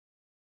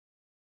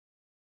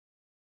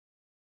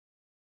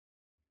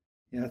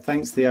Yeah,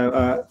 thanks,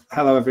 Theo.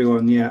 Hello,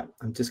 everyone. Yeah,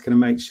 I'm just going to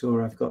make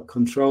sure I've got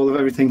control of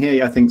everything here.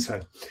 Yeah, I think so.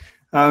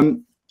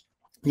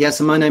 Yeah,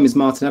 so my name is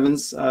Martyn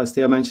Evans. As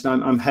Theo mentioned,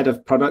 I'm head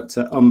of product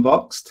at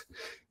Unboxed.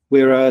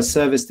 We're a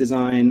service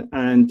design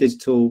and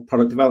digital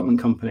product development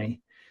company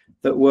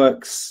that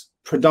works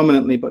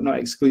predominantly, but not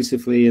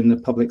exclusively, in the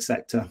public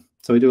sector.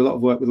 So we do a lot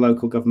of work with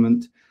local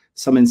government,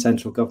 some in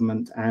central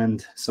government,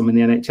 and some in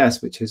the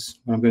NHS, which is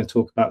what I'm going to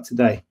talk about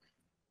today.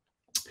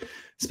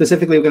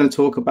 Specifically, we're going to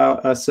talk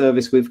about a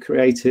service we've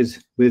created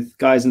with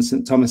Guy's and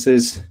St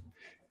Thomas's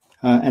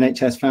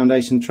NHS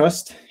Foundation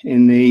Trust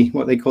in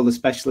what they call the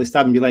Specialist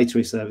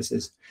Ambulatory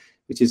Services,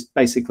 which is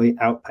basically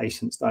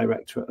Outpatients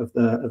Directorate of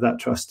that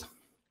trust.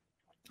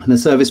 And the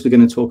service we're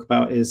going to talk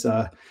about is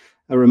a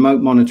remote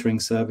monitoring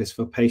service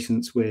for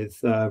patients with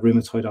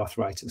rheumatoid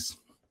arthritis.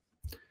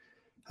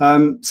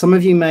 Some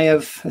of you may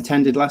have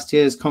attended last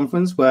year's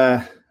conference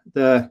where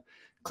the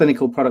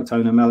clinical product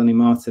owner, Melanie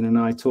Martin, and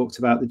I talked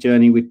about the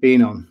journey we'd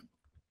been on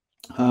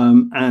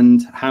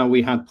and how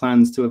we had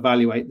plans to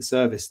evaluate the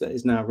service that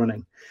is now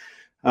running.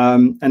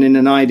 And in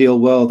an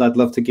ideal world, I'd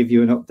love to give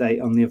you an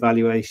update on the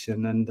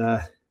evaluation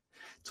and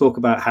talk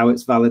about how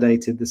it's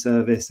validated the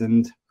service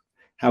and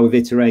how we've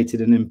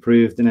iterated and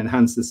improved and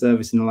enhanced the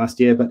service in the last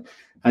year. But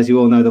as you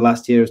all know, the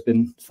last year has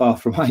been far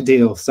from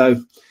ideal.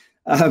 So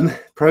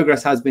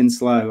progress has been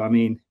slow. I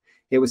mean,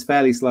 it was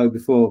fairly slow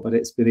before, but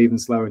it's been even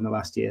slower in the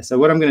last year. So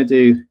what I'm going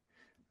to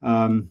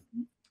do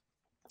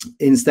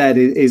instead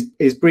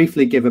is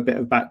briefly give a bit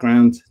of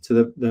background to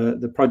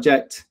the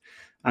project.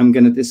 I'm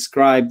going to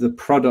describe the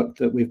product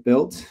that we've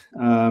built,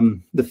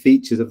 the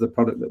features of the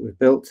product that we've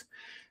built,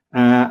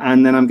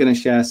 and then I'm going to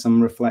share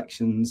some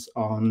reflections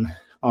on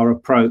our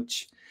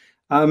approach.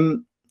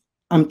 I'm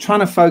trying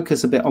to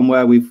focus a bit on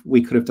where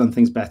we could have done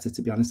things better,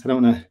 to be honest. I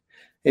don't want to.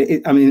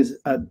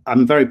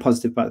 I'm very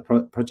positive about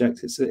the project.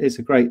 It's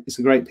a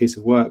great piece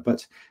of work,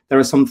 but there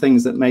are some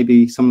things that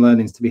maybe some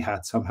learnings to be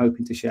had. So I'm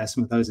hoping to share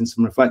some of those in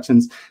some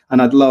reflections, and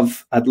I'd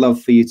love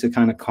for you to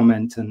kind of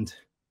comment and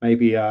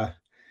maybe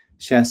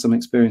share some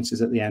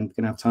experiences at the end.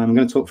 We're going to have time. I'm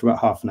going to talk for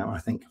about half an hour, I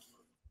think.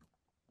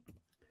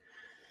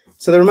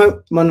 So the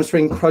remote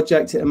monitoring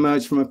project, it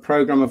emerged from a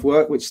program of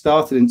work which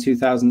started in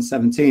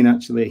 2017,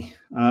 actually,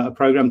 a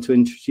program to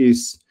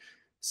introduce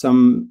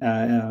some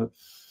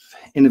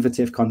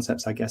innovative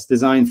concepts, I guess,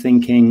 design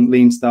thinking,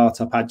 lean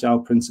startup, agile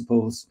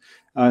principles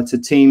to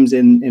teams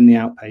in the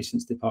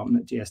outpatients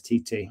department at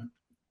GSTT.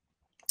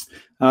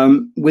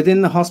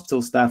 Within the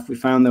hospital staff, we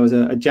found there was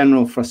a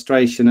general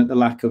frustration at the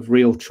lack of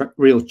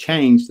real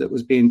change that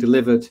was being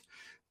delivered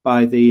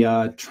by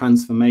the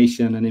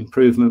transformation and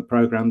improvement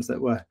programs that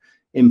were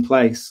in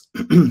place.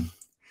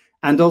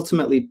 And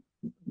ultimately,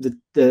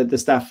 the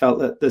staff felt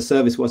that the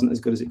service wasn't as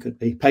good as it could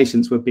be.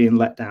 Patients were being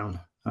let down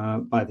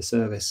by the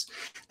service.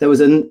 There was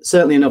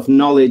certainly enough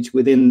knowledge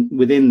within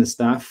the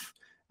staff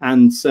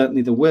and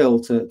certainly the will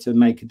to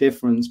make a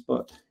difference,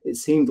 but it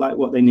seemed like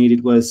what they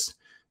needed was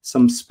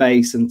some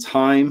space and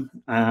time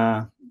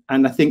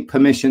and I think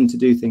permission to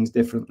do things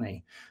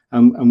differently.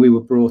 And we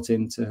were brought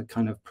in to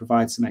kind of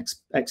provide some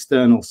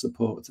external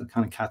support, a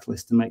kind of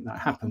catalyst to make that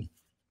happen.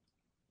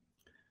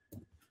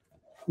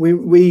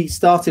 We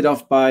started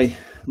off by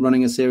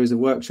running a series of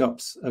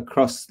workshops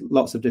across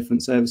lots of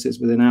different services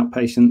within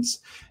outpatients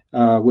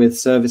with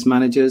service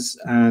managers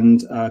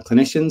and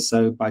clinicians.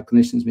 So by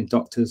clinicians, I mean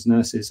doctors,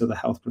 nurses, other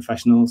health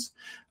professionals.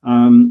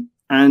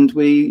 And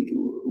we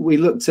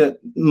looked at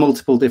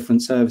multiple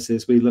different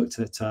services. We looked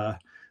at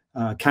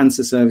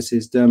cancer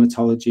services,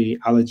 dermatology,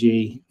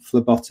 allergy,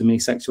 phlebotomy,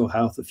 sexual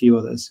health, a few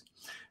others.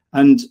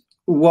 And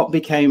what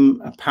became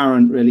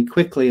apparent really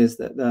quickly is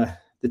that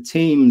the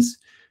teams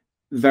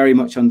very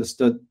much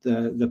understood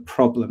the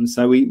problem.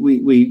 So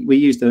we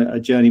used a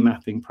journey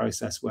mapping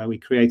process where we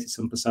created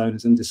some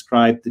personas and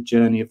described the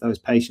journey of those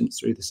patients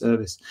through the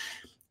service.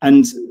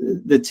 And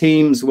the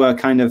teams were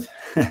kind of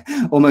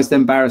almost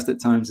embarrassed at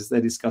times as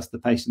they discussed the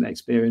patient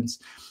experience.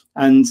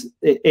 And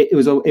it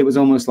was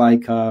almost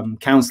like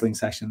counseling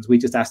sessions. We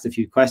just asked a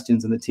few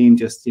questions and the team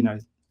just,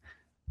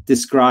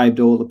 described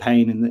all the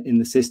pain in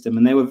the system.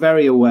 And they were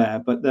very aware,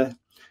 but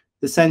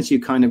the sense you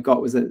kind of got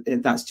was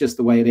that that's just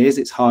the way it is.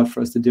 It's hard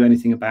for us to do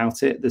anything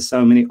about it. There's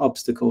so many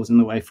obstacles in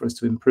the way for us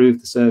to improve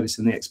the service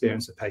and the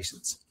experience of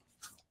patients.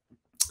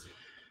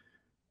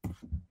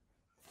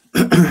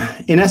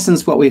 In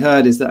essence, what we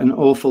heard is that an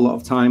awful lot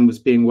of time was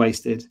being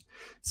wasted.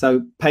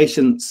 So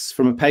patients,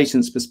 from a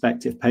patient's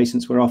perspective,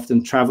 patients were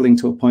often traveling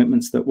to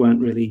appointments that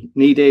weren't really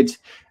needed.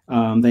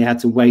 They had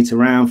to wait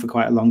around for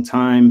quite a long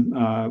time,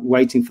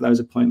 waiting for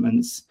those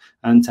appointments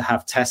and to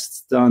have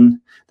tests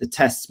done. The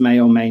tests may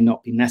or may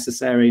not be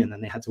necessary, and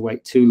then they had to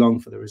wait too long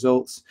for the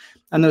results.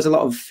 And there was a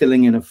lot of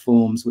filling in of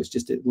forms, which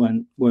just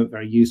weren't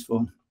very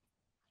useful.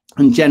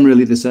 And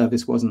generally, the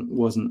service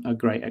wasn't a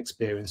great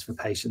experience for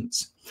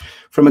patients.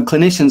 From a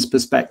clinician's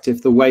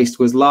perspective, the waste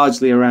was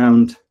largely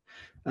around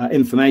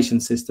information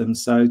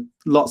systems. So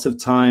lots of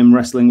time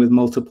wrestling with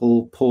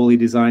multiple poorly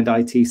designed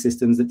IT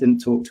systems that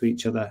didn't talk to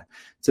each other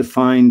to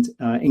find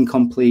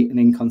incomplete and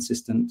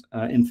inconsistent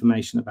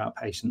information about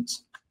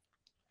patients.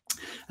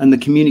 And the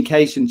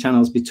communication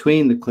channels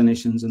between the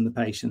clinicians and the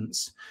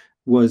patients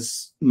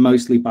was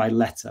mostly by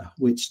letter,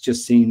 which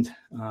just seemed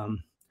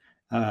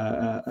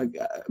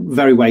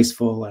very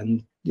wasteful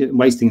and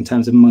wasting in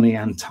terms of money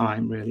and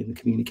time, really, in the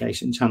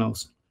communication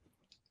channels.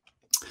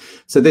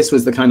 So this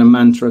was the kind of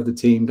mantra of the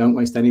team: don't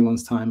waste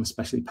anyone's time,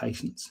 especially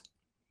patients.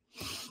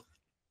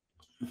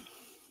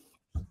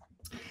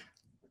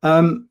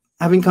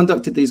 Having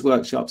conducted these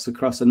workshops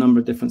across a number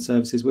of different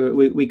services,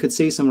 we could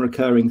see some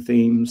recurring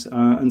themes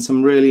and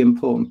some really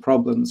important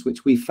problems,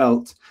 which we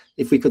felt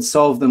if we could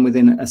solve them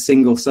within a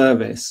single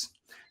service,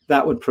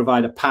 that would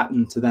provide a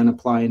pattern to then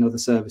apply in other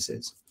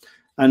services.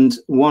 And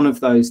one of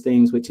those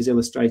themes, which is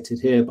illustrated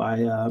here by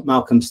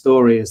Malcolm's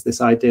story, is this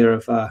idea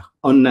of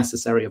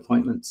unnecessary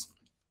appointments.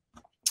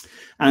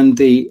 And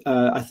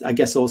I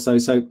guess also,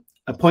 so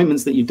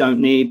appointments that you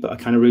don't need but are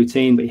kind of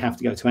routine, but you have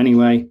to go to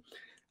anyway.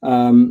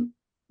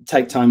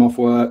 Take time off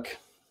work,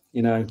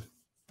 you know,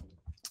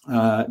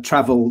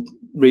 travel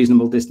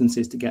reasonable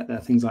distances to get there,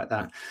 things like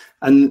that.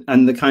 And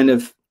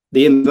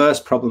the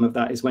inverse problem of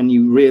that is when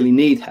you really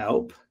need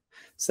help,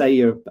 say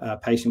you're a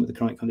patient with a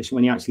chronic condition,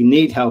 when you actually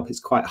need help, it's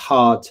quite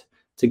hard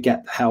to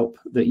get the help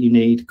that you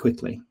need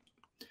quickly.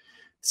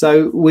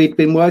 So we'd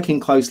been working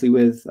closely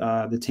with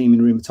the team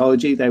in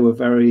rheumatology. There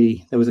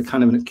was a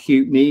kind of an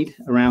acute need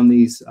around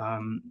these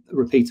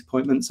repeat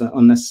appointments,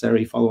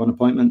 unnecessary follow-on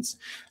appointments,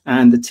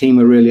 and the team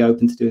were really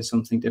open to doing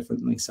something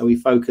differently. So we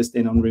focused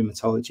in on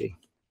rheumatology.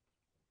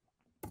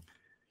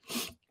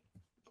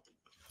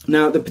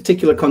 Now, the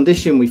particular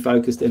condition we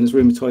focused in is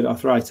rheumatoid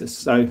arthritis.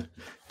 So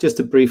just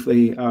to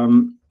briefly,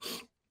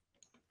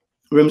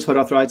 rheumatoid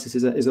arthritis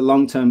is a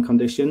long-term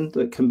condition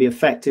that can be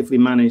effectively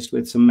managed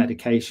with some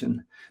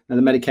medication. Now,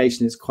 the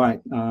medication is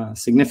quite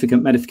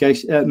significant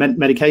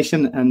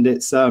medication, and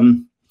it's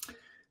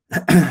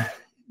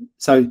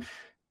so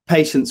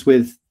patients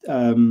with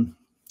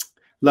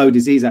low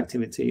disease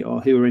activity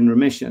or who are in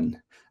remission,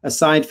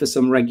 aside for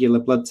some regular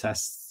blood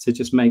tests to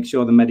just make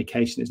sure the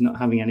medication is not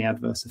having any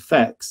adverse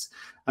effects,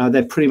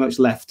 they're pretty much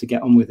left to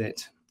get on with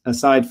it,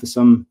 aside for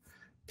some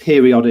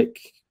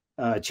periodic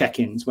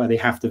check-ins where they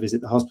have to visit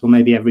the hospital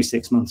maybe every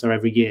 6 months or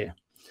every year.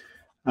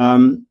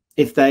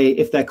 If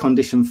their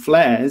condition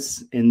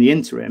flares in the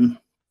interim,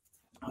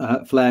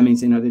 flare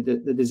means, you know,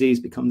 the disease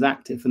becomes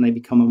active and they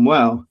become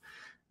unwell,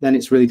 then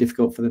it's really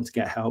difficult for them to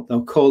get help.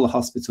 They'll call the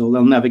hospital,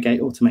 they'll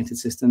navigate automated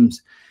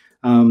systems,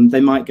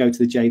 they might go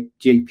to the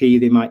GP,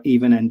 they might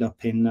even end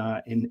up in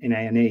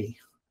A&E,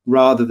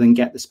 rather than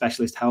get the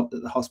specialist help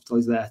that the hospital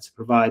is there to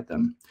provide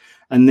them.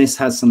 And this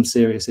has some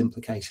serious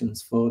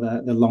implications for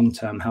the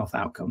long-term health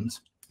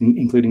outcomes,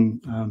 including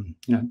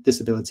you know,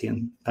 disability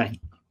and pain.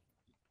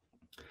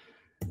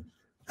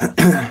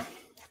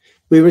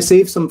 We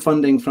received some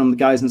funding from the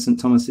Guy's and St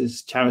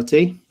Thomas's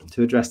charity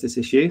to address this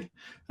issue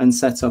and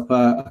set up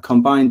a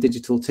combined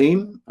digital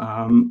team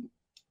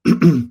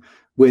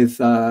with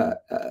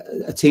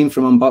a team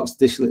from Unbox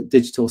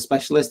digital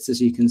specialists, as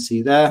you can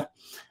see there,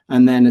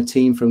 and then a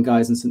team from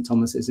Guy's and St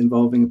Thomas's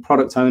involving a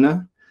product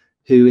owner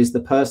who is the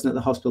person at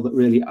the hospital that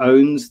really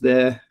owns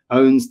the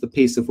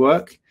piece of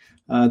work.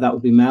 That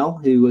would be Mel,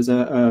 who was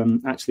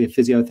actually a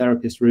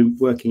physiotherapist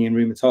working in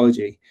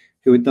rheumatology,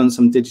 who had done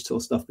some digital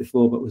stuff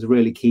before, but was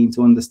really keen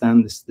to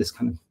understand this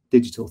kind of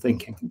digital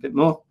thinking a bit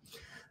more.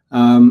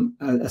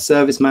 A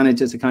service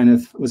manager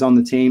was on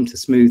the team to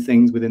smooth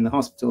things within the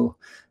hospital.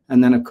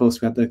 And then, of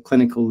course, we had the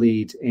clinical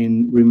lead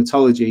in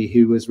rheumatology,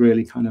 who was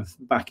really kind of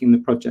backing the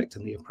project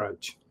and the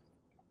approach.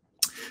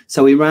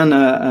 So we ran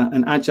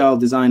an agile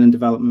design and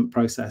development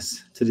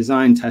process to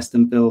design, test,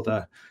 and build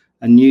a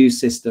new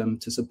system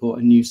to support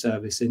a new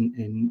service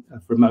in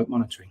remote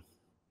monitoring.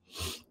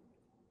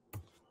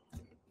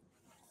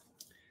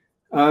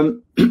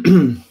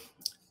 In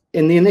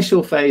the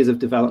initial phase of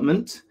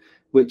development,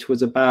 which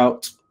was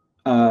about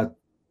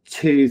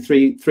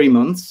 3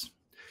 months,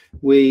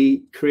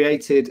 we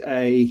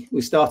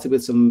started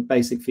with some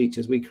basic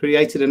features. We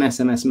created an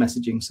SMS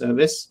messaging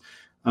service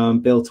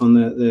built on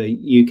the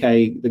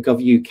Gov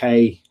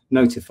UK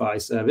Notify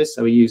service.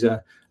 So we use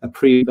a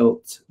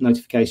pre-built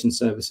notification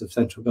service of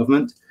central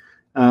government.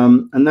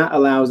 And that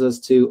allows us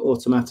to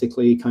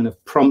automatically kind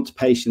of prompt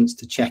patients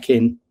to check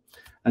in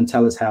and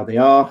tell us how they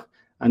are.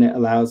 And it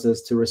allows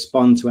us to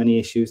respond to any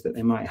issues that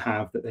they might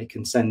have that they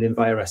can send in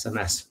via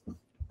SMS.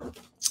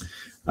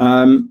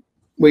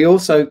 We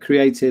also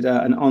created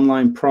an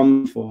online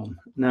PROM form.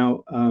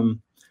 Now,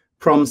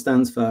 PROM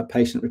stands for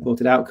Patient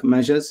Reported Outcome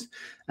Measures,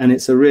 and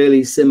it's a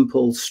really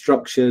simple,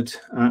 structured,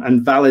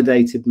 and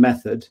validated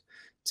method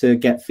to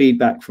get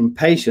feedback from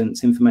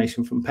patients,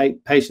 information from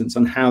patients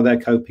on how they're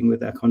coping with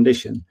their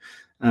condition.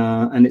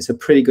 And it's a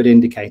pretty good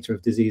indicator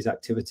of disease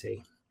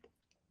activity.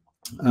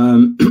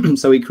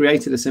 So we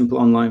created a simple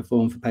online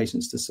form for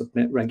patients to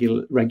submit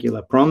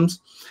regular PROMs.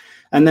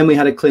 And then we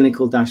had a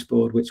clinical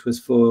dashboard, which was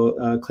for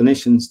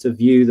clinicians to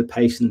view the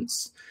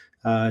patient's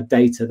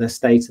data, their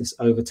status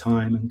over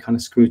time, and kind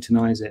of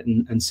scrutinize it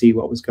and see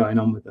what was going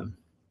on with them.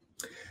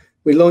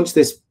 We launched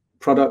this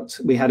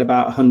product. We had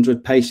about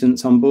 100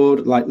 patients on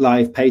board, like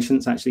live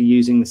patients actually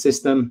using the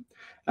system.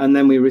 And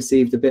then we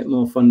received a bit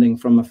more funding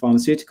from a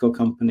pharmaceutical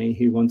company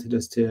who wanted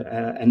us to,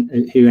 and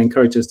who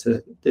encouraged us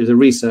to, there's a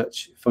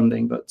research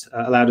funding, but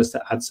allowed us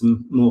to add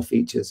some more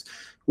features.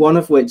 One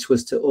of which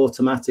was to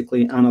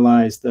automatically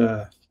analyze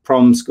the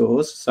PROM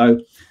scores.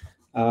 So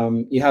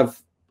you have,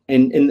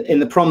 in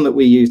the PROM that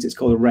we used, it's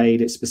called a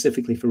RAID. It's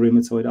specifically for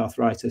rheumatoid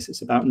arthritis.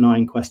 It's about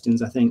 9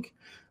 questions, I think.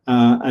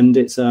 And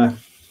it's a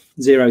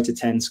 0 to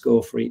 10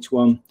 score for each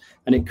one.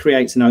 And it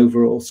creates an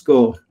overall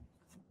score.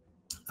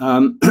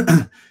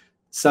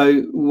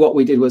 So what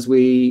we did was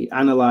we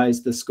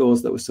analyzed the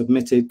scores that were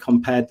submitted,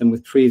 compared them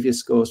with previous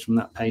scores from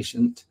that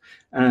patient,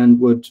 and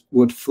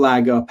would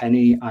flag up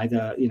any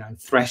either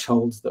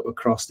thresholds that were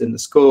crossed in the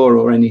score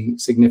or any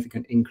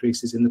significant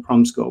increases in the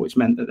PROM score, which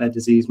meant that their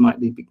disease might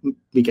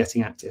be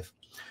getting active.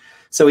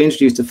 So we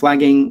introduced a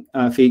flagging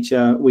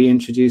feature. We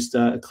introduced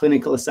a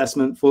clinical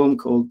assessment form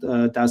called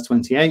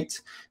DAS28,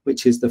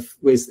 which is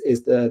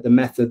the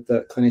method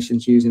that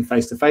clinicians use in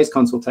face-to-face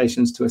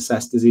consultations to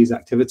assess disease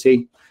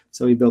activity.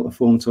 So we built a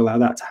form to allow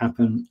that to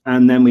happen.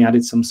 And then we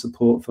added some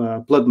support for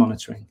blood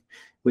monitoring,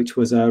 which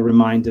was a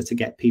reminder to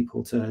get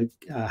people to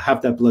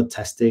have their blood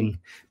testing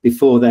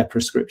before their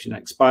prescription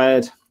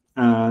expired,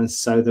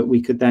 so that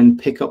we could then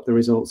pick up the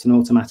results and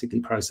automatically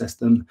process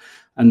them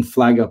and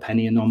flag up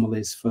any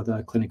anomalies for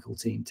the clinical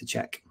team to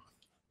check.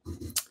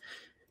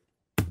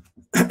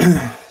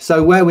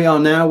 So where we are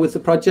now with the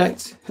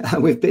project,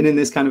 we've been in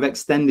this kind of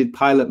extended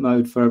pilot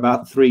mode for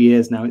about 3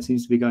 years now. It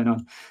seems to be going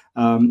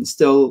on.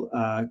 Still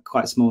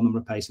quite a small number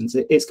of patients.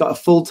 It's got a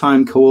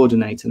full-time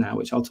coordinator now,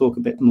 which I'll talk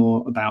a bit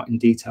more about in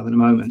detail in a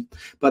moment.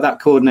 But that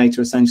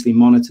coordinator essentially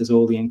monitors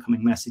all the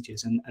incoming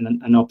messages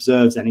and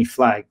observes any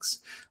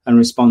flags and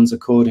responds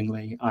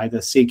accordingly,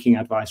 either seeking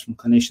advice from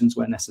clinicians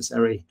where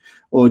necessary,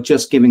 or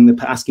just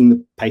asking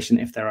the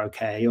patient if they're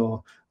okay,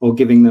 or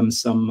giving them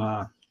some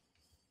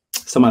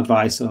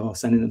advice, or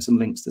sending them some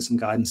links to some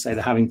guidance. Say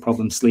they're having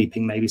problems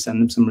sleeping, maybe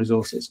send them some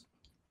resources.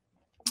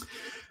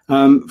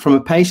 From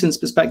a patient's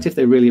perspective,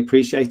 they really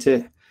appreciate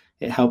it.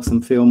 It helps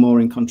them feel more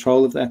in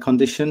control of their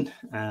condition,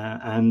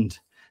 and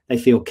they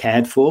feel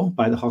cared for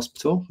by the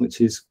hospital,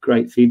 which is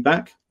great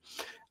feedback.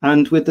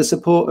 And with the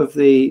support of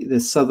the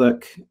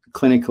Southwark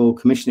Clinical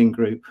Commissioning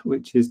Group,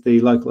 which is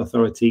the local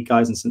authority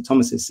Guy's and St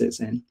Thomas's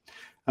sits in,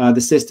 the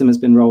system has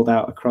been rolled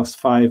out across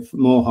 5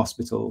 more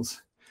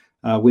hospitals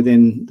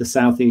within the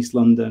South East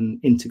London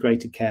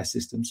integrated care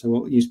system. So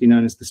what used to be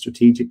known as the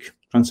Strategic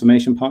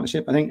Transformation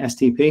Partnership, I think,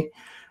 STP.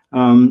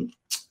 And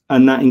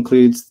that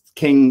includes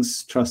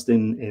King's Trust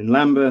in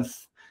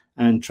Lambeth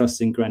and Trust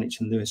in Greenwich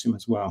and Lewisham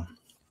as well.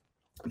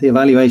 The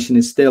evaluation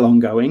is still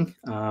ongoing,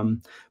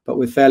 but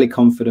we're fairly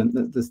confident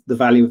that the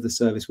value of the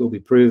service will be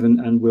proven,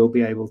 and we'll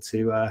be able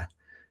to,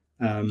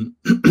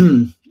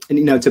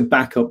 to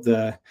back up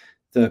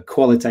the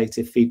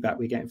qualitative feedback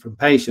we get from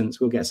patients.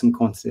 We'll get some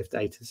quantitative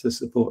data to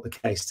support the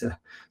case to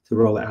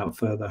roll it out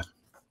further.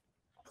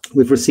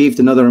 We've received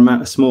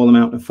a small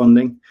amount of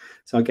funding.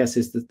 So I guess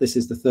this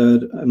is the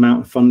 3rd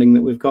amount of funding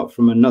that we've got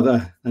from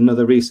another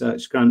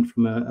research grant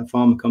from a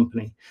pharma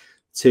company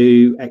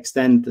to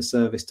extend the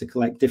service to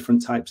collect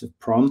different types of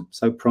PROM,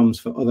 so PROMs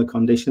for other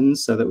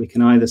conditions, so that we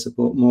can either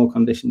support more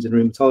conditions in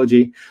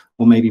rheumatology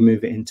or maybe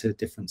move it into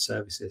different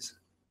services.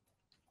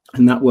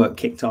 And that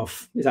work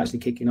is actually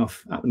kicking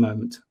off at the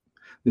moment.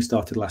 We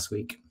started last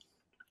week.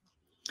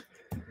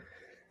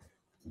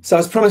 So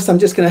as promised, I'm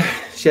just going to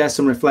share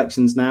some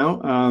reflections now.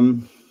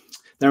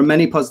 There are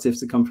many positives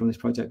to come from this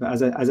project, but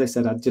as I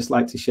said, I'd just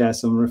like to share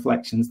some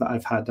reflections that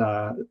I've had.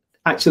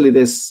 Actually,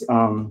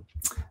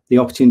 the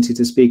opportunity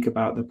to speak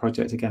about the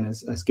project again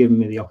has given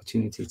me the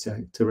opportunity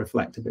to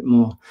reflect a bit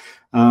more.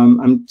 So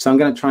I'm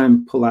going to try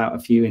and pull out a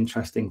few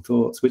interesting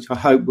thoughts, which I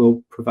hope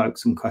will provoke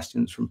some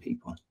questions from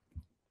people.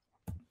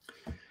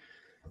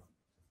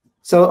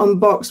 So at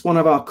Unbox, one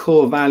of our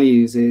core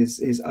values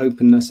is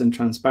openness and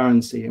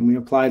transparency, and we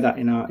apply that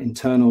in our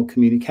internal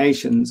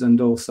communications and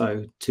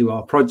also to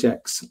our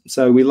projects.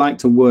 So we like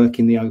to work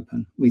in the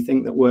open. We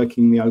think that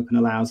working in the open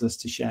allows us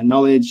to share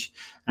knowledge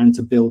and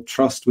to build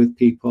trust with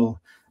people,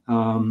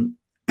 and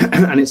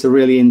it's a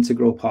really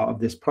integral part of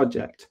this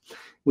project.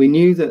 We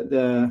knew that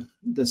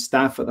the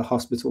staff at the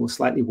hospital were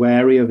slightly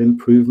wary of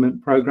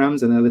improvement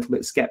programs and a little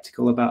bit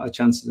skeptical about our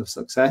chances of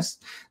success.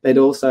 They'd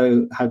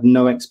also had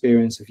no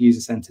experience of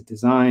user-centered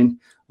design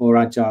or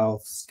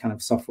agile kind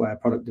of software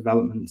product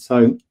development.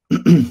 So,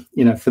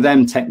 for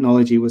them,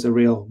 technology was it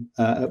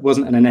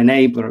wasn't an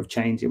enabler of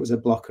change, it was a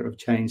blocker of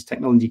change.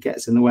 Technology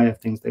gets in the way of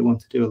things they want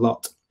to do a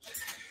lot.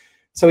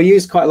 So we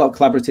use quite a lot of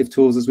collaborative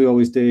tools, as we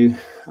always do.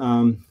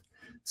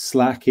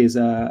 Slack is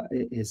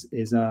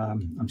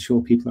I'm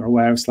sure people are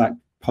aware of Slack.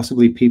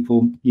 Possibly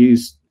people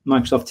use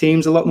Microsoft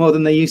Teams a lot more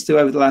than they used to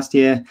over the last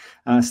year.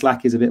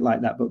 Slack is a bit like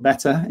that, but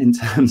better in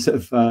terms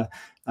of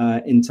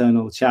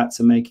internal chats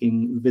and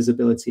making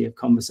visibility of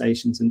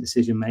conversations and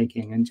decision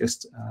making and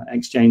just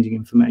exchanging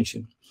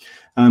information.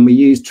 We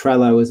use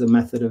Trello as a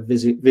method of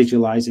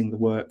visualizing the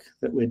work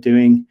that we're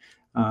doing.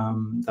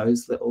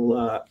 Those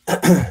little,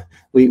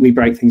 we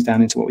break things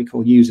down into what we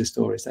call user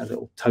stories. They're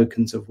little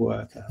tokens of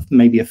work,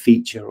 maybe a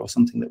feature or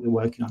something that we're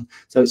working on.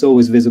 So it's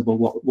always visible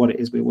what it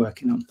is we're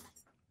working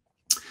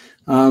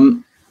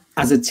on.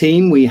 As a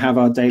team, we have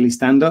our daily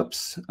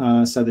stand-ups.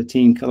 So the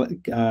team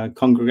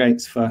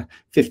congregates for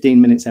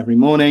 15 minutes every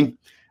morning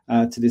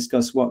to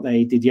discuss what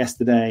they did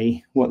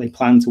yesterday, what they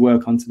plan to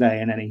work on today,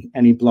 and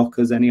any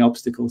blockers, any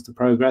obstacles to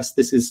progress.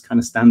 This is kind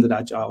of standard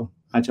agile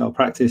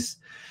practice.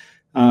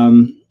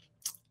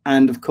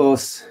 And of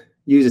course,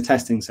 user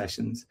testing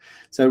sessions.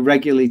 So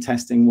regularly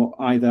testing what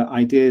either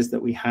ideas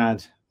that we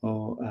had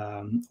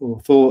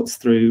or thoughts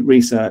through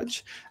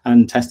research,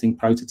 and testing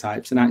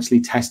prototypes and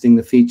actually testing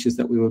the features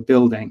that we were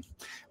building.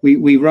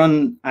 We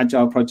run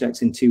agile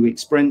projects in 2-week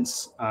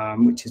sprints,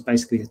 which is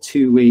basically a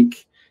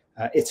 2-week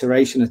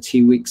iteration, a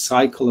 2-week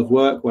cycle of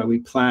work where we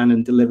plan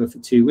and deliver for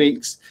 2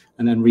 weeks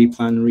and then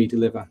replan and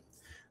redeliver.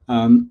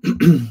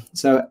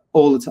 So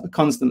all the time,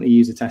 constantly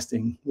user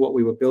testing what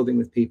we were building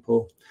with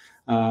people.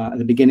 At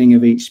the beginning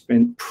of each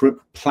sprint,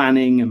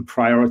 planning and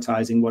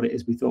prioritizing what it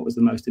is we thought was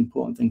the most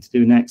important thing to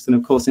do next. And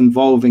of course,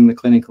 involving the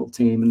clinical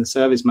team and the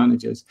service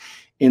managers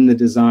in the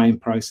design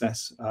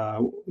process.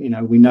 We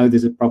know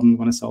there's a problem we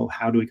want to solve.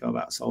 How do we go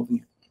about solving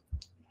it?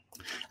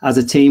 As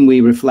a team,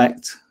 we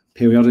reflect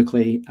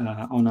periodically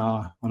on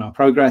our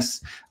progress,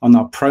 on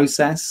our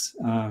process,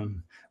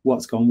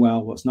 what's gone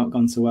well, what's not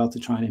gone so well, to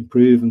try and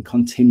improve and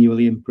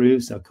continually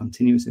improve. So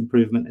continuous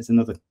improvement is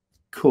another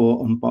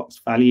core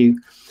unboxed value.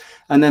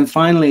 And then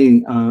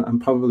finally, and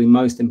probably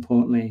most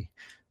importantly,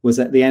 was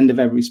at the end of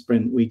every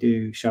sprint, we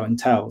do show and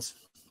tells.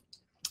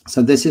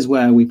 So this is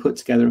where we put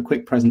together a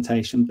quick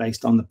presentation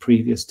based on the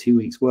previous 2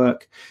 weeks'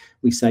 work.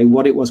 We say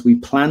what it was we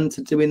planned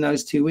to do in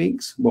those 2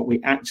 weeks, what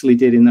we actually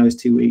did in those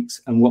 2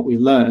 weeks, and what we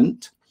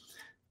learned.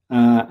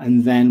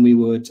 And then we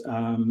would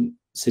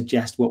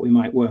suggest what we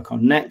might work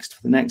on next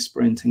for the next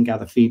sprint, and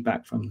gather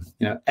feedback from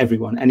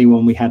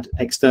anyone. We had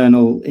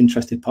external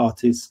interested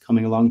parties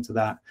coming along to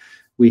that.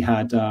 We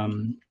had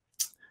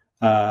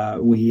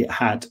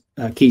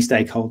key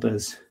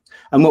stakeholders,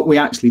 and what we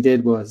actually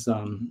did was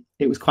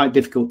it was quite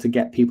difficult to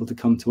get people to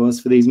come to us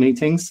for these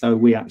meetings, so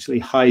we actually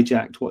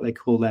hijacked what they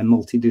call their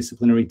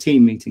multidisciplinary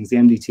team meetings, the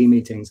MDT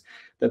meetings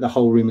that the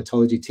whole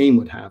rheumatology team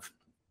would have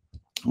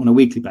on a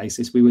weekly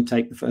basis. We would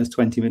take the first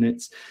 20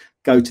 minutes,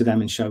 go to them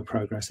and show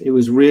progress. It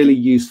was really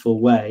useful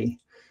way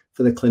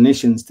for the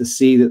clinicians to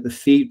see that the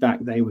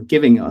feedback they were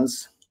giving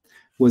us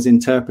was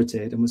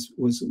interpreted and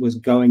was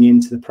going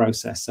into the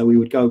process. So we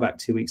would go back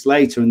 2 weeks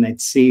later and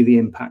they'd see the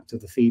impact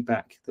of the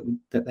feedback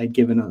that they'd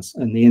given us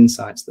and the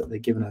insights that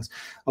they'd given us.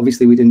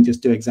 Obviously, we didn't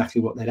just do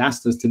exactly what they'd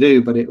asked us to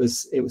do, but it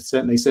was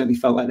certainly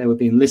felt like they were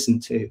being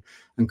listened to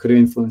and could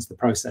influence the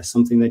process,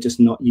 something they're just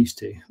not used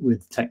to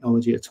with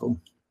technology at all.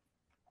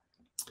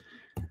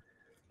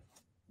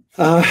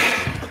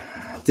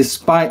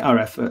 Despite our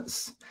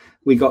efforts,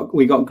 we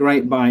got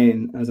great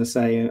buy-in, as I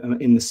say,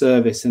 in the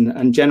service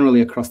and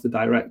generally across the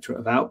directorate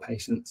of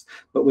outpatients.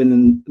 But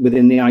within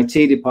the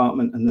IT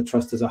department and the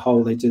trust as a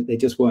whole, they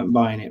just weren't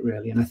buying it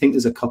really. And I think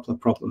there's a couple of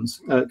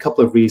problems, a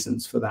couple of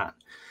reasons for that.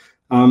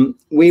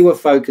 We were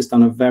focused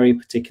on a very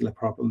particular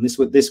problem.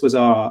 This was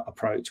our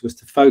approach, was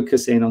to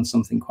focus in on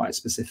something quite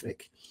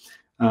specific.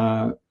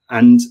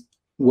 And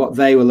what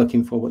they were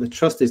looking for, what the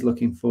trust is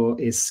looking for,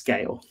 is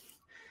scale.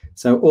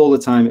 So all the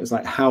time it was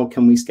like, how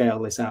can we scale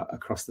this out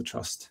across the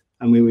trust?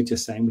 And we were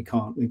just saying, we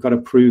can't. We've got to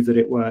prove that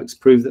it works,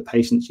 prove that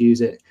patients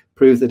use it,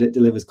 prove that it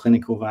delivers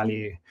clinical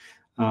value.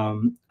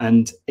 And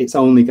we're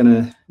only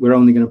going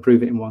to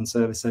prove it in one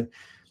service. So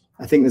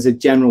I think there's a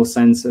general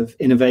sense of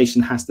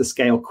innovation has to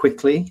scale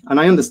quickly. And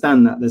I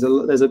understand that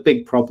there's a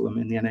big problem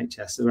in the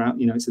NHS around,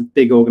 it's a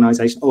big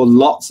organization, or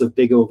lots of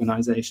big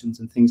organizations,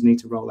 and things need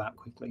to roll out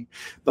quickly.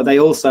 But they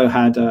also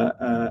had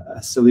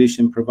a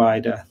solution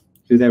provider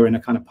who they were in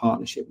a kind of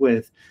partnership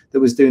with,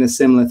 that was doing a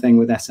similar thing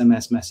with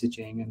SMS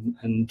messaging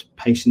and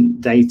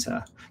patient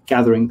data,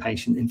 gathering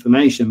patient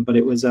information. But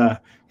it was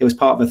part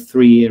of a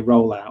 3-year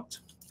rollout,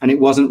 and it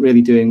wasn't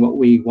really doing what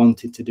we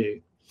wanted to do.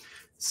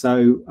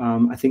 So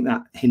I think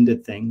that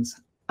hindered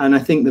things. And I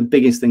think the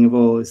biggest thing of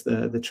all is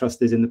the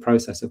trust is in the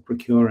process of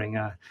procuring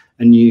a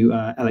new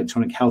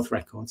electronic health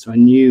record, so a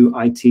new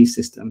IT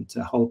system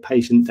to hold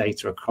patient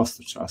data across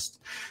the trust.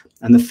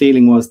 And the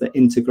feeling was that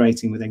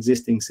integrating with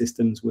existing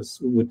systems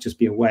would just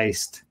be a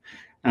waste,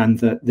 and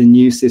that the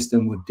new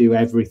system would do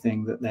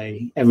everything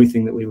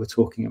that we were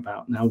talking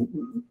about. Now,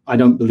 I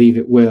don't believe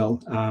it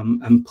will,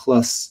 and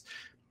plus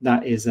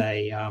that is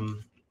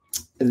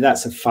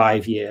that's a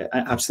 5-year,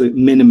 absolute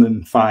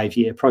minimum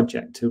 5-year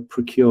project to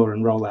procure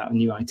and roll out a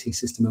new IT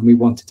system, and we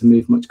wanted to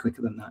move much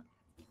quicker than that.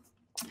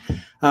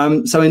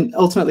 So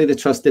ultimately, the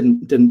trust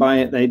didn't buy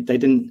it. They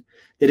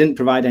didn't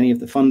provide any of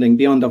the funding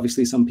beyond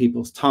obviously some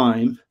people's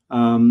time.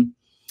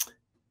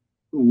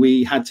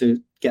 We had to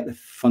get the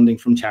funding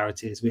from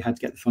charities. We had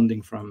to get the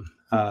funding from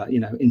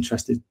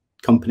interested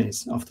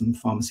companies, often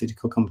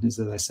pharmaceutical companies,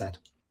 as I said.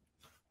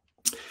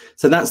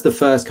 So that's the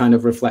first kind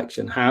of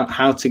reflection: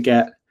 how to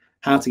get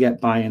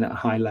buy-in at a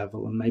high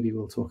level, and maybe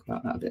we'll talk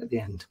about that a bit at the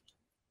end.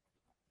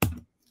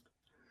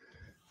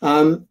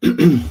 Now,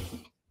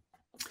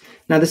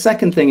 the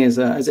second thing is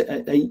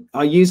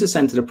our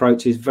user-centered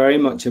approach is very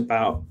much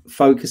about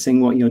focusing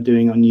what you're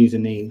doing on user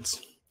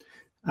needs.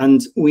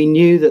 And we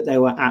knew that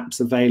there were apps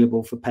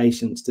available for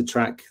patients to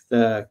track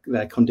their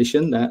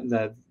condition,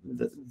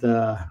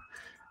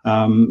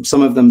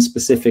 some of them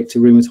specific to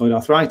rheumatoid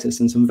arthritis,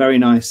 and some very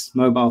nice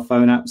mobile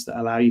phone apps that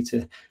allow you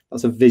to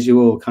lots of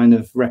visual kind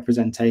of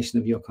representation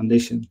of your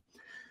condition.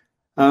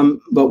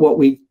 But what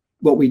we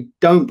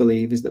don't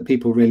believe is that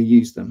people really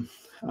use them.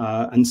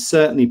 And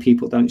certainly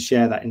people don't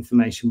share that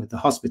information with the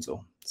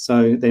hospital.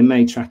 So they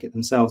may track it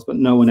themselves, but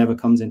no one ever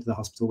comes into the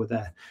hospital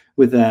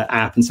with their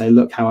app and say,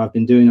 look how I've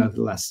been doing over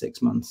the last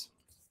 6 months.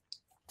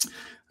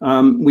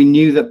 We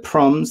knew that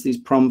these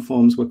PROM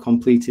forms were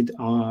completed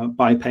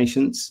by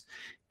patients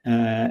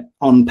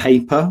on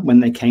paper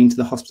when they came to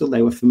the hospital.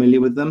 They were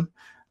familiar with them,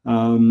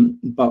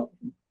 but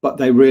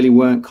they really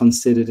weren't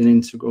considered an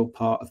integral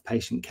part of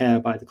patient care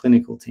by the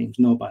clinical teams,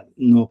 nor by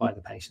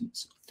the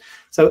patients.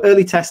 So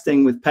early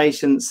testing with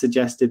patients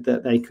suggested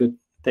that they could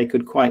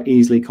quite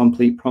easily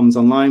complete PROMs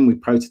online. We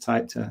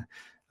prototyped a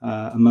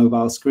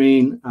mobile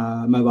screen,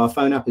 mobile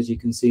phone app, as you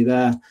can see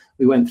there.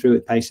 We went through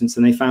with patients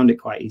and they found it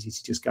quite easy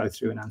to just go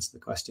through and answer the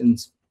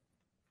questions.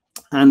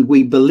 And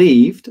we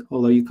believed,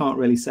 although you can't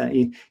really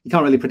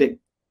predict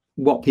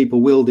what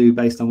people will do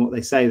based on what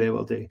they say they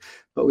will do,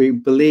 but we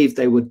believed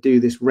they would do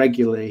this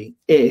regularly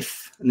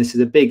if, and this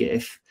is a big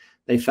if,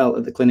 they felt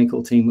that the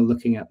clinical team were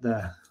looking at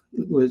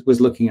was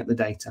looking at the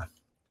data.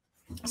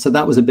 So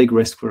that was a big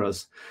risk for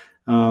us.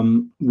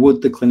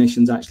 Would the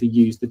clinicians actually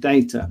use the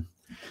data?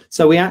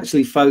 So we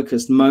actually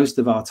focused most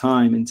of our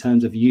time in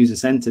terms of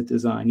user-centered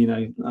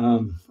design,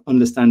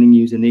 understanding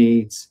user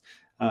needs,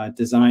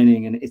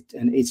 designing and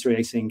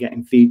iterating,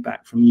 getting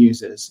feedback from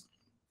users,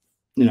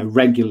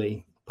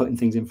 regularly, putting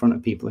things in front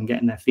of people and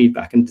getting their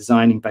feedback and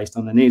designing based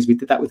on their needs. We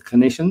did that with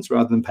clinicians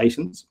rather than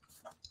patients.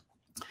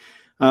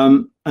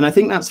 And I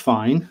think that's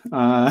fine.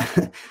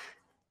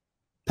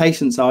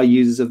 Patients are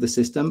users of the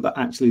system, but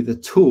actually the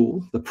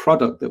tool, the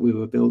product that we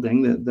were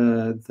building,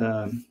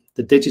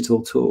 the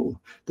digital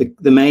tool,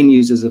 the main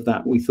users of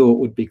that we thought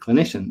would be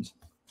clinicians.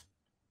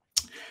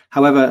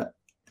 However,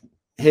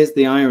 here's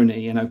the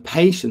irony,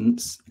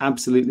 patients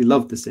absolutely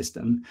loved the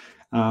system.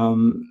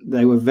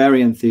 They were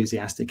very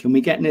enthusiastic, and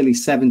we get nearly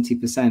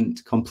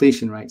 70%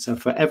 completion rate. So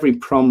for every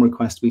PROM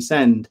request we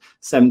send,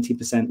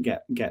 70%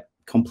 get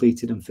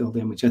completed and filled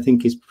in, which I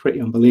think is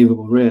pretty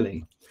unbelievable,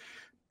 really.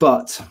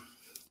 But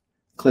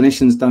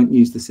clinicians don't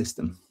use the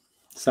system.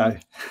 So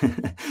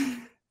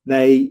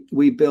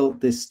we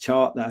built this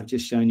chart that I've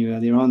just shown you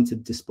earlier on to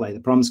display the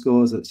PROM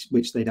scores,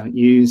 which they don't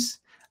use.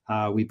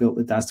 We built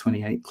the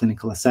DAS28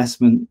 clinical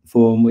assessment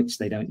form, which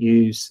they don't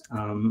use.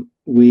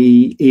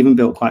 We even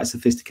built quite a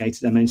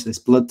sophisticated, I mentioned this,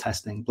 blood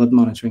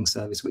monitoring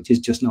service, which is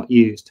just not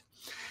used.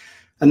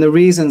 And the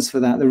reasons for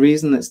that, the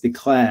reason that's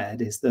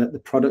declared is that the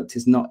product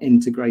is not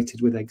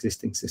integrated with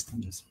existing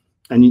systems.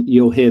 And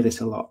you'll hear this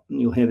a lot.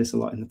 You'll hear this a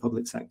lot in the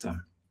public sector.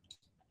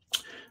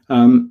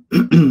 And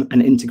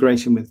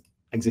integration with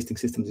existing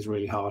systems is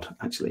really hard,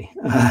 actually.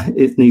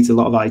 It needs a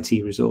lot of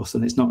IT resource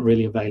and it's not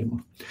really available.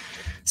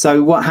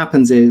 So what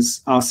happens is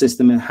our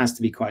system has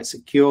to be quite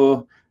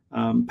secure.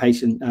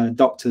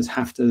 Doctors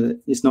have to,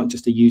 it's not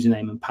just a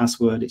username and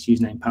password, it's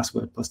username,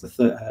 password plus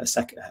the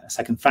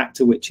second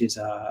factor, which is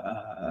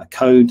a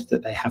code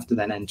that they have to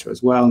then enter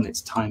as well, and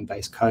it's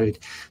time-based code.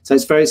 So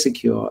it's very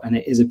secure, and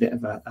it is a bit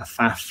of a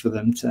faff for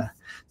them to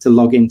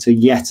log into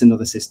yet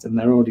another system.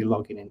 They're already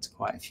logging into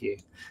quite a few.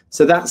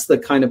 So that's the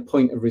kind of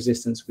point of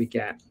resistance we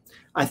get.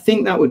 I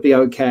think that would be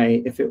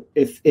okay if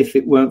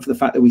it weren't for the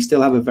fact that we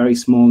still have a very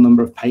small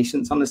number of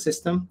patients on the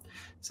system.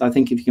 So I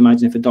think if you can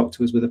imagine if a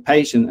doctor was with a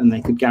patient and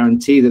they could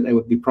guarantee that there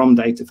would be PROM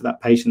data for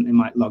that patient, they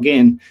might log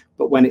in.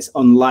 But when it's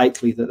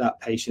unlikely that that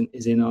patient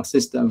is in our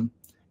system,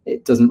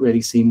 it doesn't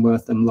really seem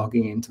worth them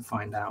logging in to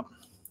find out.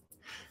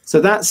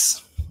 So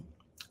that's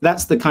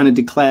the kind of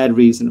declared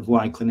reason of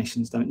why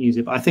clinicians don't use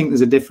it. But I think there's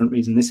a different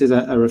reason. This is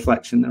a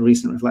reflection, a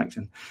recent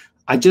reflection.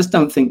 I just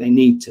don't think they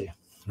need to.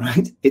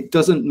 Right? It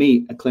doesn't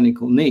meet a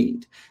clinical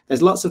need.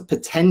 There's lots of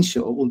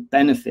potential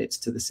benefits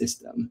to the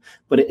system,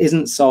 but it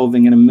isn't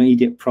solving an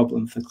immediate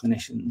problem for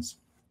clinicians.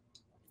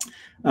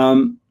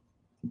 But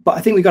I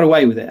think we got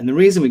away with it. And the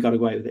reason we got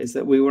away with it is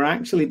that we were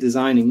actually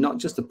designing not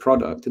just a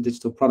product, a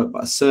digital product,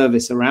 but a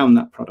service around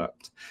that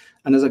product.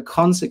 And as a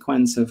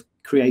consequence of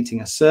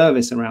creating a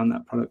service around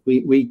that product,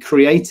 we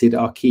created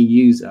our key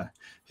user,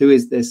 who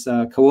is this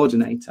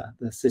coordinator,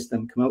 the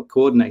system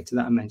coordinator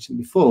that I mentioned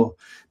before,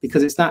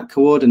 because it's that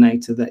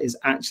coordinator that is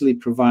actually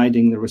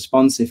providing the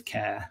responsive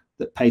care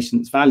that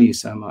patients value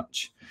so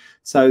much.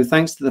 So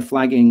thanks to the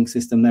flagging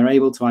system, they're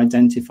able to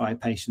identify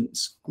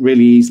patients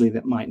really easily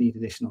that might need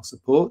additional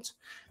support.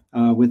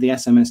 With the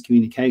SMS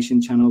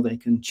communication channel, they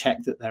can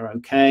check that they're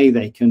okay.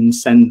 They can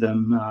send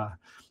them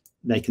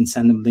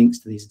links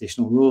to these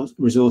additional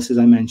resources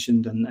I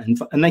mentioned,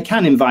 and they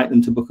can invite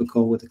them to book a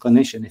call with a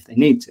clinician if they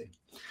need to.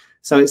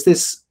 So it's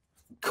this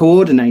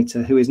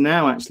coordinator who is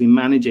now actually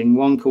managing,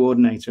 one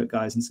coordinator at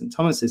Guy's and St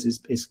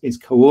Thomas's is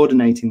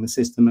coordinating the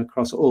system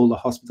across all the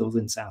hospitals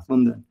in South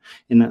London,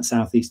 in that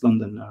South East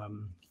London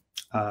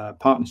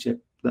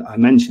partnership that I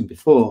mentioned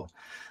before.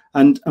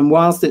 And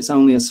whilst it's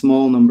only a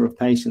small number of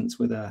patients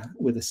with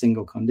a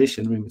single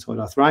condition, rheumatoid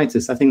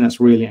arthritis, I think that's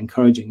really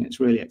encouraging. It's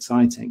really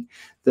exciting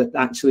that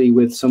actually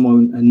with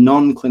someone, a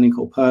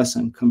non-clinical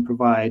person, can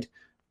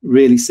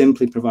really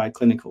simply provide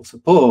clinical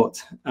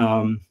support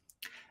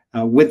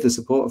with the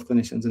support of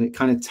clinicians, and it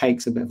kind of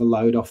takes a bit of a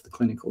load off the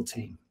clinical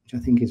team, which I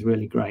think is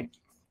really great.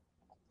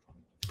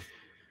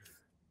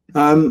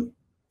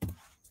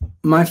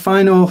 My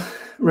final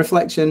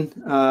reflection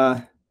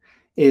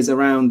is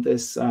around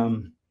this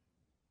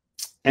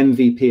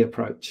MVP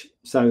approach.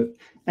 So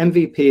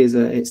MVP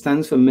it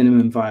stands for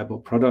minimum viable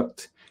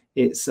product.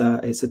 It's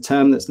a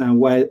term that's now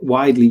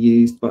widely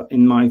used, but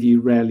in my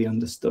view, rarely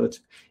understood.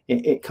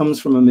 It comes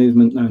from a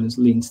movement known as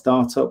Lean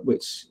Startup,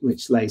 which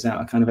lays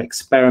out a kind of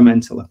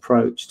experimental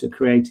approach to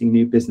creating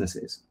new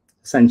businesses,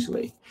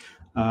 essentially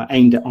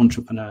aimed at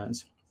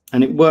entrepreneurs.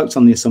 And it works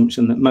on the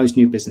assumption that most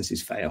new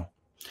businesses fail.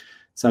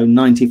 So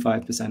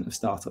 95% of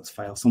startups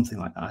fail, something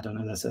like that. I don't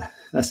know.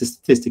 That's a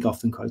statistic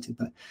often quoted.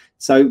 But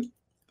so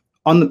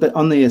on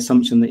the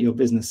assumption that your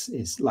business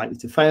is likely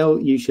to fail,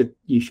 you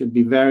should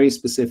be very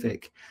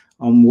specific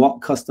on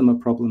what customer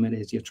problem it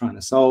is you're trying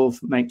to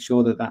solve. Make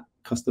sure that that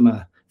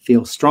customer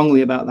feels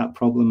strongly about that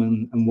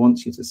problem and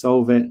wants you to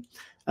solve it,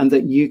 and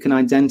that you can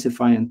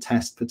identify and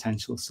test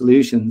potential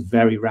solutions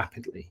very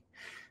rapidly.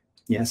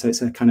 Yeah, so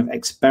it's a kind of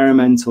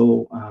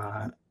experimental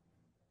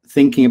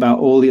thinking about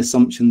all the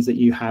assumptions that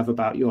you have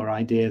about your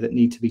idea that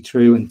need to be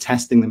true and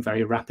testing them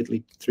very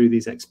rapidly through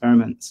these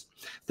experiments.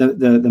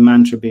 The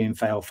mantra being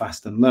fail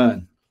fast and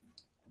learn.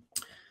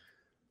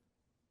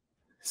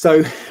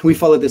 So we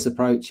followed this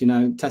approach,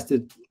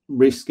 tested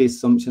risky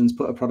assumptions,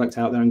 put a product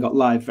out there and got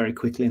live very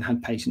quickly and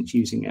had patients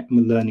using it, and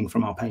we're learning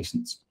from our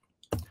patients.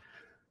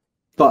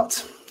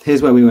 But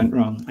here's where we went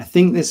wrong. I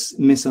think this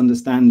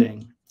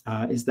misunderstanding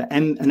is that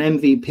an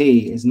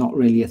MVP is not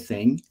really a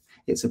thing.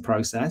 It's a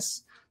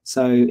process.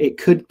 So it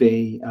could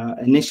be,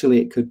 initially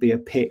it could be a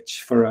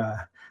pitch for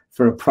a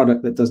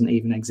product that doesn't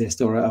even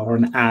exist, or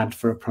an ad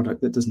for a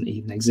product that doesn't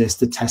even exist,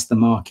 to test the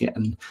market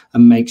and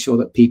make sure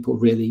that people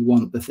really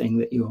want the thing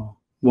that you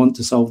want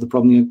to solve, the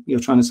problem you're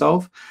trying to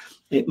solve.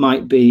 It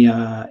might be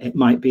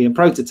a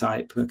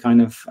prototype, a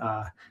kind of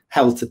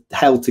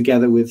held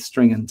together with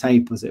string and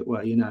tape, as it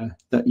were,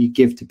 that you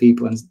give to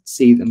people and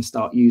see them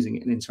start using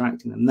it and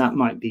interacting them. That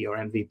might be your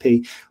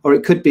MVP. Or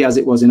it could be, as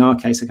it was in our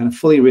case, a kind of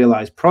fully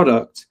realized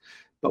product,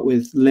 but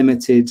with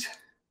limited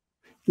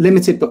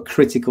but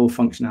critical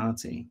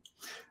functionality.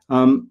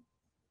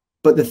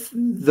 But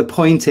the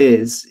point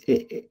is,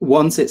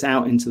 once it's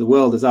out into the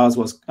world, as ours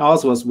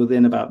was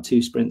within about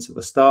 2 sprints of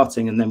us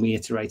starting, and then we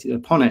iterated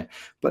upon it.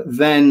 But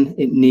then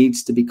it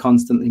needs to be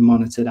constantly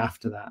monitored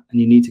after that,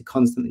 and you need to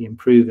constantly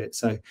improve it.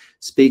 So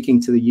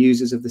speaking to the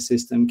users of the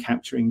system,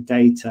 capturing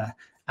data,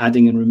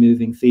 adding and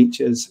removing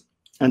features,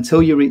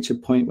 until you reach a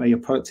point where your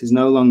product is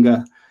no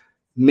longer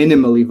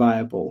minimally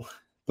viable,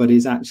 but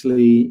is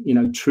actually,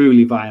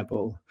 truly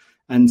viable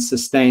and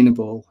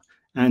sustainable,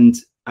 and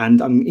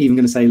I'm even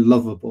going to say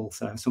lovable.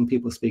 So some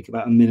people speak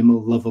about a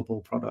minimal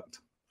lovable product.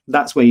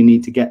 That's where you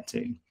need to get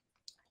to.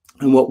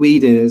 And what we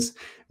did is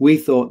we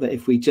thought that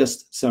if we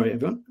just,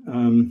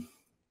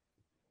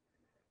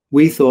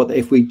 we thought that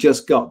if we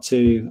just got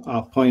to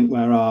our point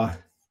where our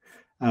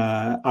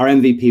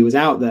MVP was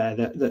out there,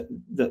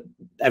 that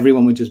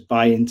everyone would just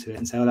buy into it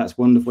and say, oh, that's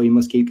wonderful, you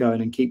must keep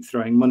going and keep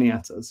throwing money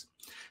at us,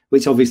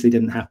 which obviously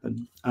didn't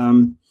happen.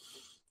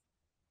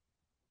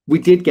 We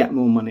did get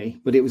more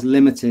money, but it was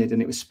limited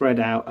and it was spread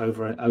out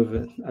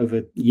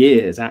over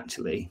years,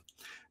 actually.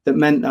 That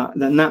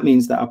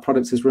means that our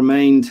product has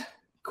remained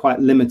quite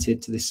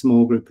limited to this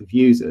small group of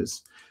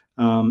users.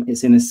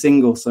 It's in a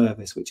single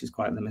service, which is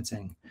quite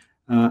limiting.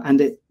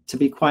 And to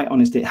be quite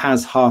honest, it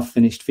has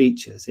half-finished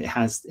features. It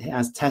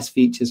has test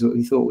features that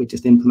we thought we'd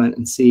just implement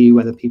and see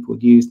whether people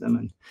would use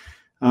them.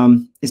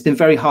 And it's been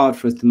very hard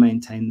for us to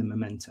maintain the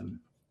momentum.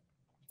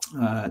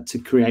 To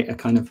create a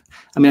kind of,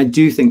 I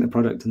do think the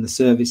product and the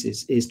service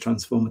is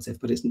transformative,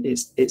 but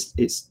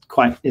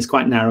it's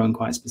quite narrow and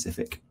quite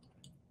specific.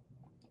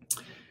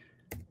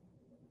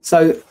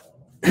 So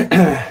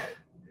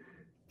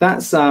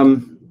that's about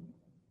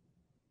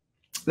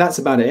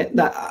it.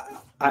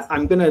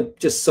 I'm going to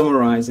just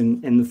summarize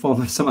in the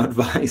form of some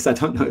advice. I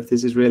don't know if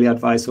this is really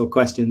advice or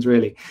questions,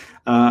 really.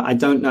 I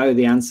don't know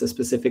the answer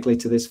specifically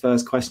to this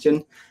first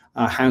question.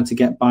 How to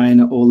get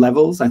buy-in at all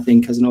levels. I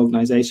think as an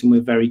organization,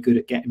 we're very good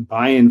at getting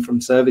buy-in from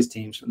service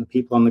teams, from the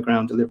people on the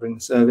ground delivering the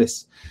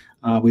service.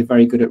 We're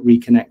very good at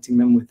reconnecting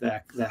them with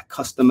their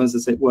customers,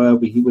 as it were.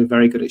 We're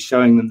very good at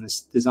showing them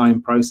this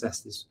design process,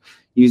 this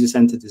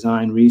user-centered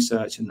design,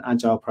 research, and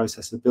agile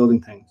process of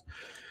building things.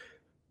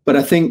 But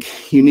I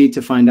think you need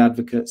to find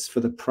advocates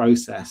for the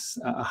process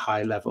at a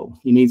high level.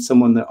 You need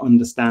someone that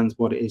understands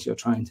what it is you're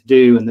trying to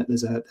do, and that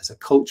there's a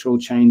cultural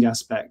change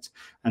aspect,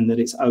 and that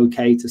it's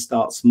okay to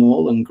start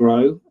small and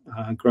grow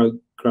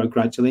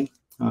gradually.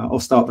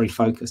 or start very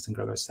focused and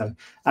grow. So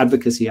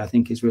advocacy, I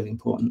think, is really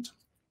important.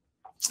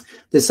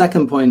 The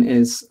second point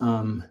is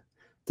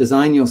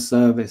design your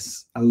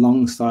service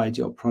alongside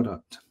your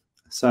product.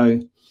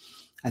 So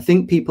I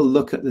think people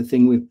look at the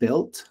thing we've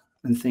built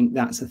and think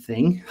that's a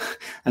thing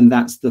and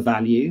that's the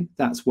value.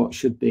 That's what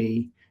should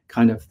be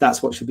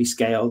that's what should be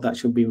scaled, that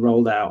should be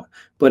rolled out.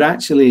 But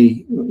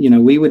actually,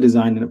 we were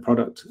designing a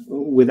product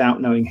without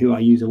knowing who our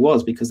user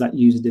was, because that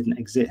user didn't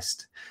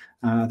exist.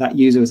 That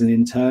user was an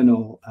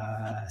internal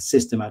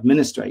system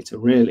administrator,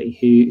 really,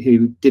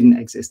 who didn't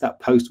exist. That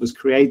post was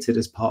created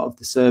as part of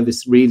the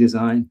service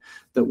redesign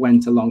that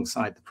went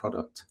alongside the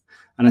product.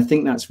 And I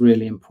think that's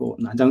really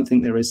important. I don't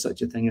think there is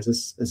such a thing as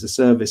a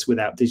service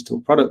without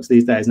digital products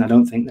these days. And I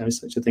don't think there is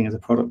such a thing as a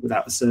product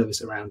without a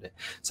service around it.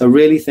 So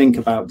really think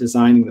about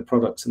designing the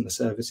products and the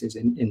services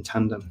in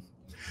tandem.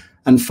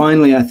 And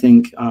finally, I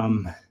think,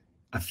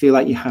 I feel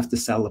like you have to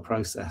sell the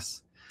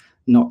process,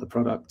 not the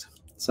product.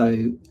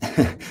 So,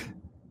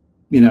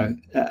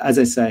 as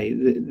I say,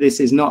 this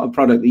is not a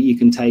product that you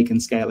can take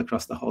and scale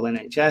across the whole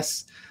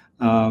NHS.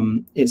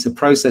 It's a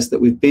process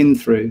that we've been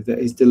through that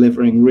is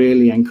delivering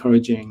really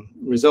encouraging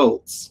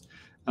results,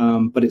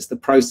 but it's the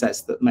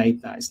process that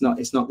made that. It's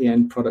not the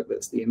end product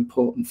that's the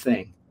important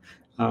thing.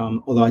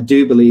 Although I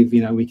do believe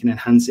we can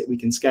enhance it, we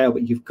can scale,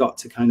 but you've got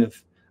to kind of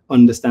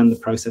understand the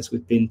process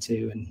we've been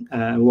to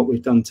and what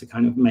we've done to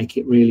kind of make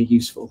it really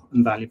useful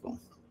and valuable.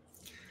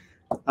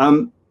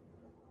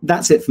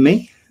 That's it for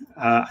me.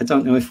 I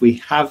don't know if we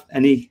have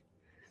any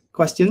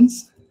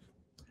questions.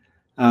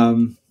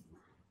 I'd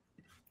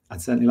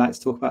certainly like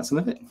to talk about some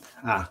of it.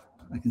 I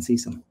can see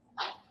some.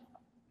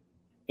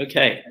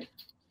 Okay.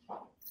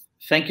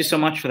 Thank you so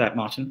much for that,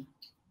 Martyn.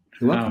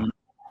 You're welcome.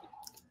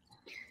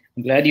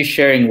 I'm glad you're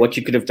sharing what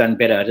you could have done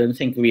better. I don't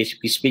think we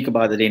speak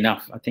about it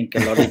enough. I think a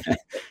lot of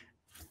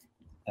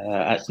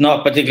it's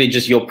not particularly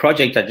just your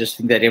project. I just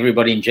think that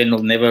everybody in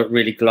general never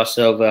really gloss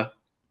over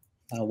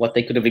what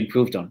they could have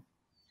improved on.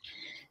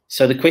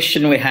 So the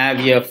question we have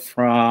here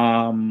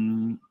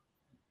from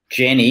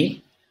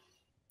Jenny,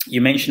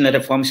 you mentioned that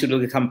a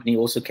pharmaceutical company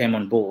also came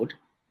on board.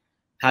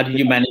 How did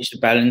you manage the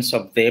balance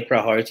of their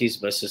priorities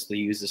versus the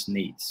user's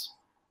needs?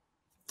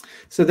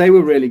 So they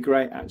were really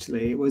great,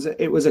 actually. It was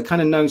a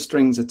kind of no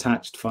strings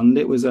attached fund.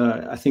 It was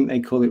I think they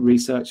call it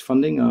research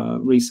funding, a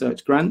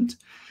research grant.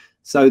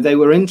 So they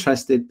were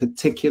interested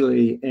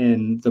particularly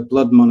in the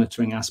blood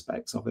monitoring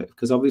aspects of it,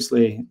 because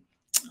obviously,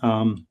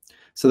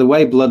 so the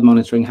way blood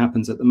monitoring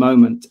happens at the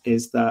moment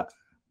is that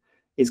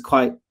it's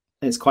quite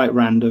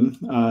random.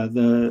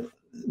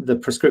 The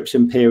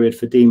prescription period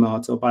for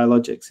DMARDs or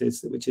biologics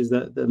which is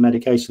the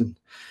medication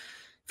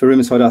for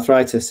rheumatoid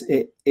arthritis,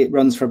 it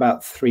runs for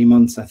about 3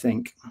 months, I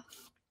think.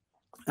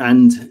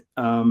 And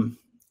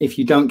if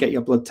you don't get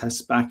your blood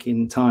tests back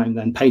in time,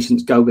 then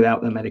patients go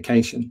without their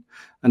medication.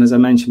 And as I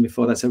mentioned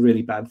before, that's a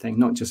really bad thing,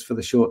 not just for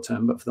the short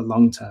term, but for the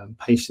long term.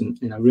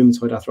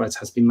 Rheumatoid arthritis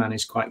has been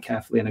managed quite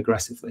carefully and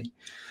aggressively.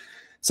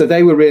 So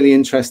they were really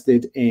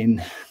interested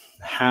in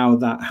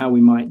how we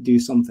might do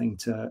something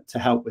to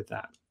help with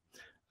that.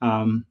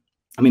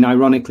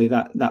 Ironically,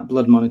 that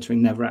blood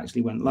monitoring never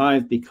actually went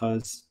live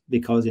because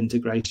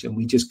integration,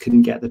 we just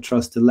couldn't get the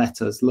trust to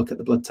let us look at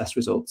the blood test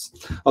results.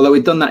 Although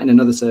we'd done that in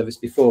another service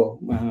before.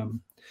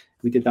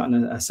 We did that in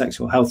a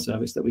sexual health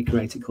service that we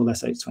created called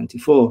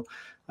SH24.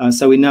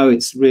 So we know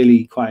it's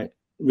really quite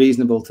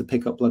reasonable to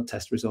pick up blood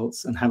test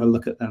results and have a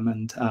look at them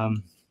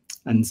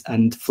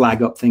and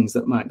flag up things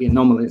that might be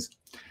anomalies.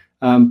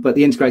 But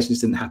the integration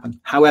just didn't happen.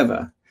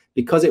 However,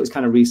 because it was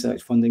kind of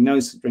research funding, no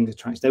strings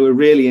attached, they were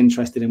really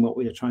interested in what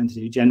we were trying to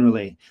do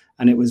generally,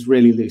 and it was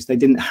really loose. They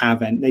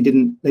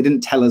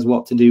didn't tell us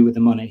what to do with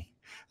the money.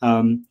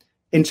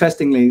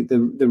 Interestingly,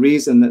 the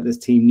reason that this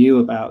team knew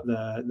about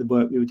the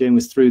work we were doing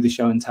was through the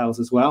show and tells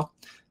as well.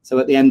 So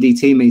at the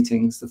MDT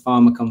meetings, the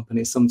pharma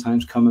companies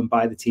sometimes come and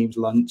buy the team's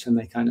lunch, and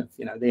they kind of,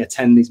 they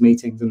attend these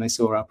meetings and they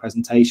saw our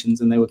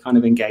presentations and they were kind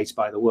of engaged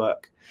by the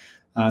work.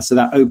 So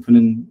that open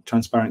and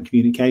transparent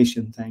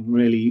communication thing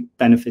really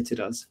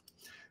benefited us.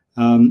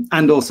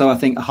 And also, I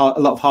think a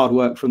lot of hard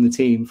work from the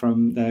team,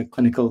 from the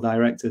clinical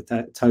director,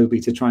 Toby,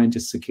 to try and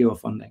just secure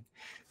funding.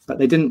 But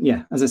they didn't,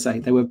 as I say,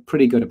 they were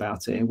pretty good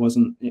about it.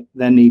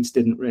 Their needs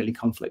didn't really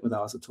conflict with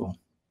ours at all.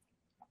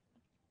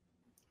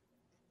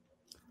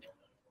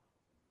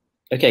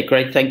 Okay,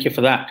 great. Thank you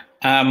for that.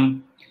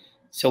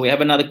 So we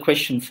have another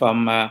question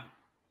from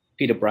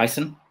Peter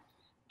Bryson.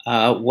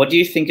 What do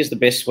you think is the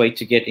best way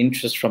to get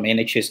interest from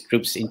NHS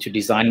groups into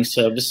designing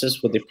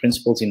services with their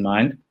principles in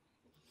mind,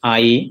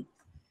 i.e.,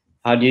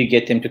 how do you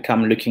get them to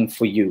come looking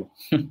for you?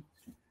 We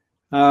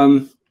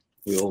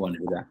all want to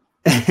do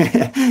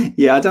that.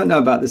 Yeah, I don't know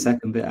about the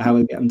second bit, how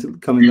we get them to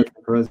come and look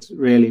for us,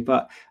 really.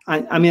 But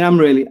I'll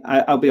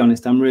be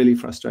honest, I'm really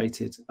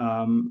frustrated.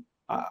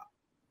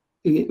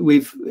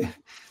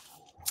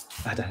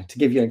 I don't know, to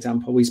give you an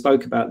example, we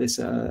spoke about this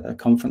a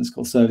conference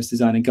called Service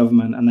Design in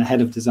Government, and the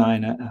head of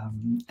design at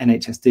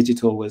NHS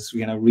Digital was,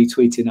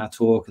 retweeting our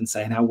talk and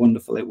saying how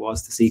wonderful it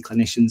was to see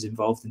clinicians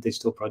involved in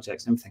digital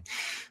projects and everything.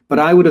 But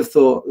I would have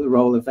thought the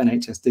role of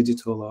NHS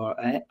Digital or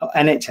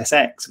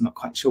NHSX, I'm not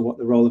quite sure what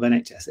the role of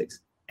NHSX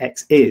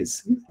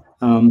is,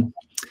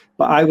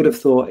 but I would have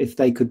thought if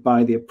they could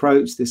buy the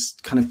approach, this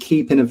kind of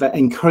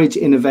encourage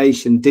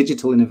innovation,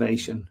 digital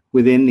innovation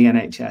within the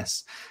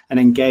NHS, and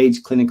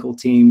engage clinical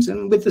teams,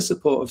 and with the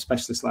support of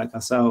specialists like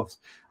ourselves,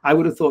 I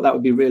would have thought that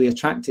would be really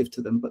attractive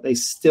to them. But they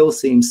still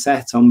seem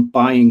set on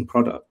buying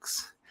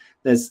products.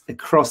 There's,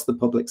 across the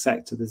public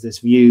sector, there's this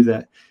view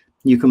that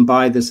you can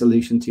buy the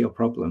solution to your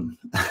problem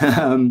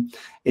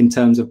in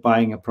terms of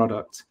buying a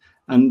product.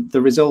 And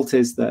the result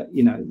is that,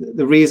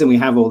 the reason we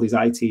have all these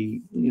IT,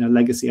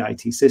 legacy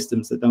IT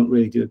systems that don't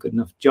really do a good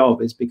enough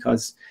job is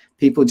because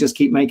people just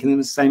keep making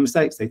the same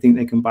mistakes. They think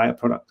they can buy a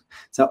product.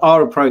 So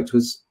our approach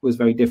was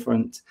very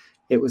different.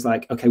 It was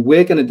like, okay,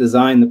 we're going to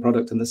design the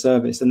product and the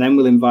service, and then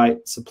we'll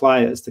invite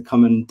suppliers to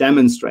come and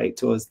demonstrate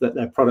to us that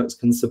their products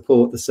can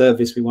support the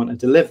service we want to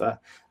deliver.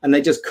 And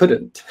they just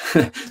couldn't.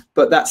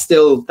 But that's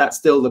still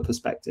the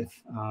perspective.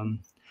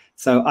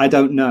 So I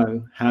don't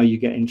know how you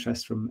get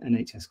interest from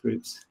NHS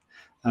groups.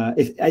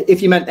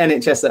 If you meant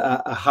NHS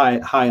at a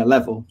higher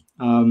level,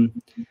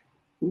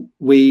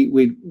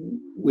 we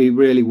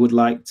really would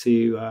like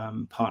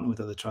to partner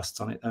with other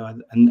trusts on it, though.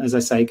 And as I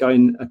say,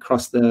 going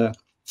across the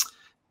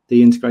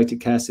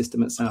integrated care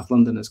system at South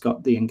London has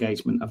got the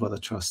engagement of other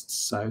trusts.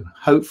 So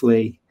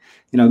hopefully,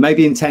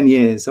 maybe in 10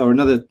 years or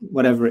another,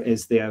 whatever it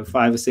is, 5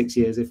 or 6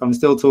 years, if I'm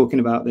still talking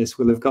about this,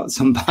 we'll have got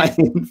some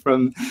buy-in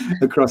from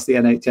across the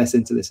NHS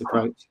into this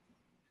approach.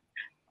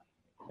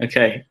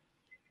 Okay.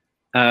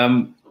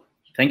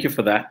 Thank you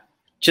for that.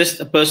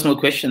 Just a personal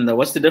question, though.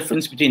 What's the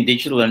difference between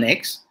digital and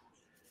X?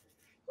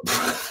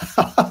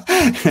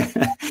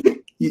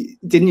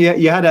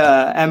 You had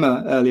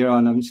Emma earlier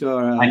on, I'm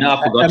sure. I know,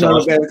 I forgot Emma to ask.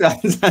 will be able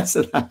to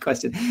answer that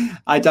question.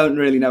 I don't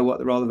really know what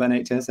the role of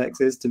NHSX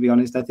is, to be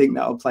honest. I think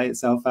that'll play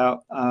itself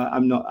out.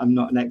 I'm not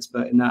an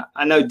expert in that.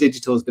 I know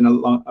digital has been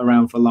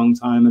around for a long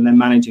time, and they're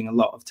managing a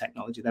lot of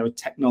technology. They're a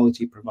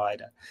technology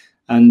provider.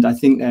 And I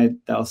think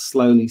they'll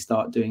slowly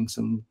start doing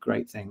some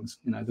great things.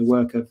 The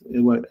work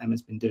that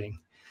Emma's been doing.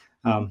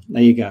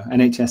 There you go.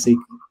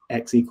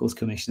 NHSX equals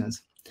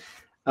commissioners.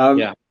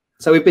 Yeah.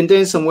 So we've been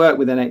doing some work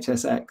with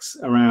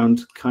NHSX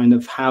around kind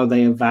of how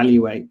they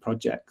evaluate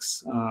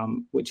projects,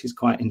 which is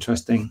quite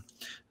interesting.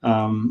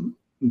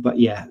 But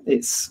yeah,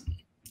 it's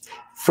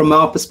from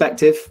our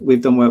perspective,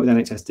 we've done work with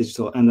NHS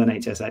Digital and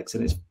NHSX,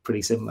 and it's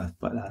pretty similar.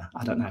 But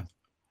I don't know.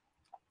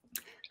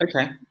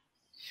 Okay.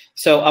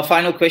 So our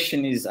final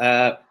question is,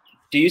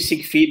 do you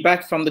seek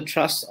feedback from the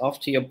trust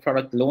after your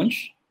product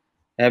launch?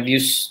 How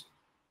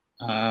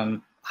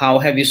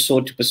have you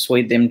sought to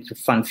persuade them to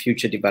fund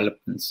future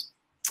developments?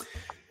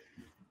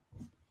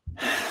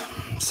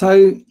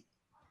 So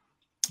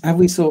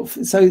the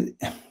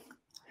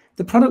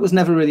product was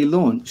never really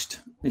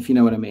launched, if you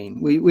know what I mean.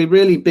 We're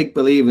really big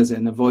believers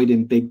in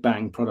avoiding big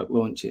bang product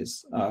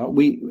launches.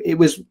 It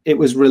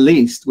was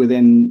released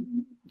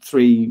within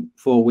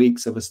 3-4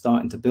 weeks of us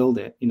starting to build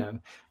it.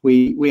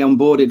 We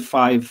onboarded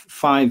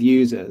five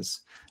users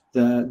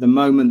the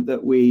moment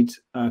that we'd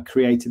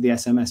created the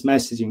SMS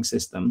messaging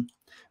system.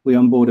 We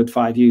onboarded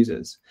 5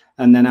 users,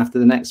 and then after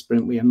the next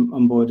sprint we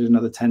onboarded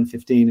another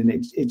 10-15, and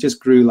it just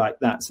grew like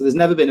that. So there's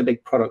never been a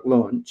big product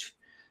launch.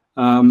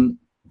 So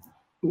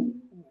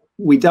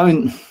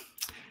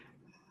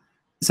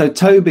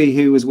Toby,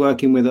 who was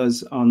working with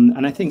us on,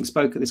 and I think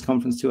spoke at this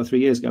conference 2 or 3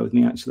 years ago with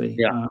me actually,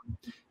 yeah.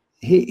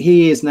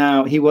 He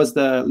was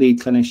the lead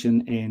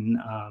clinician in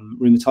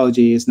rheumatology.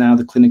 He is now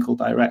the clinical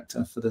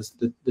director for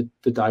the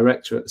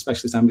directorate,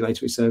 Specialist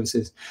Ambulatory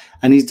Services,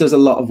 and he does a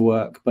lot of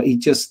work. But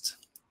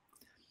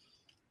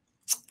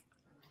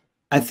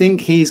I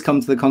think he's come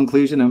to the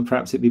conclusion, and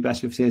perhaps it'd be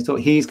better if he talk.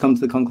 He's come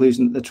to the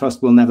conclusion that the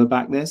trust will never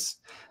back this,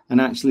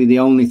 and actually the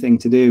only thing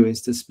to do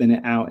is to spin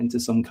it out into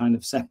some kind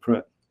of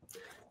separate,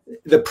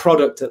 the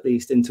product at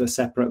least into a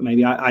separate.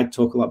 Maybe I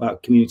talk a lot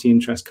about community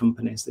interest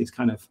companies, these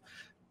kind of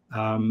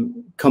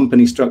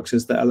company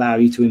structures that allow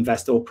you to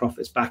invest all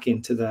profits back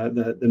into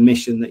the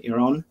mission that you're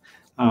on.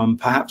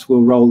 Perhaps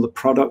we'll roll the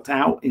product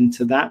out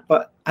into that.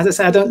 But as I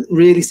say, I don't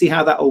really see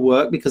how that will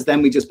work, because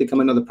then we just become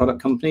another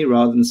product company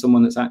rather than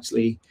someone that's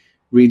actually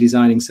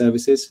redesigning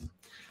services.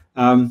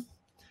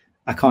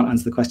 I can't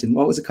answer the question.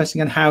 What was the question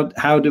again?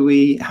 How did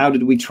we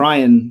try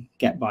and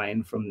get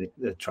buy-in from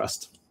the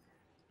trust?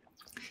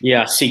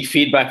 Yeah, seek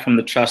feedback from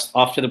the trust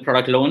after the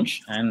product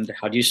launch, and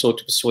how do you sort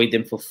of persuade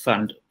them to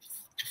fund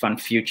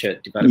future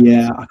development?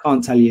 Yeah, I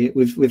can't tell you.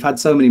 We've had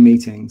so many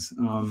meetings,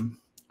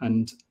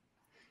 and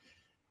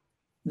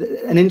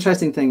an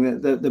interesting thing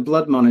that the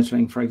blood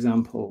monitoring, for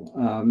example,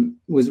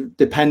 was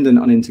dependent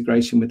on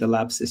integration with the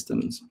lab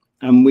systems.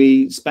 And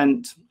we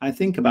spent, I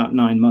think, about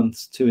 9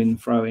 months to and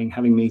froing,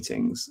 having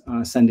meetings,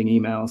 sending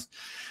emails.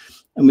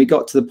 And we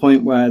got to the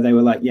point where they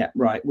were like, yeah,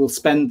 right, we'll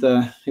spend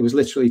it was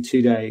literally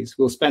 2 days.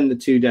 We'll spend the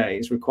 2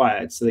 days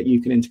required so that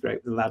you can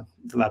integrate with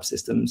the lab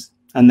systems.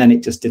 And then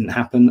it just didn't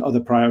happen.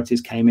 Other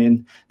priorities came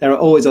in. There are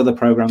always other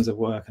programs of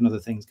work and other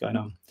things going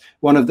on.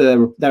 One of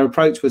their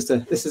approach was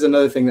this is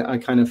another thing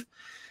that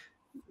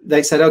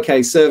they said,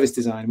 okay, service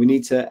design, we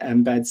need to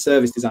embed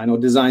service design or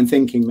design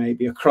thinking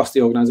maybe across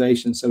the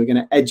organization. So we're going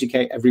to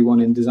educate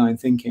everyone in design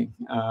thinking.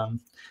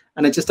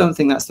 And I just don't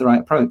think that's the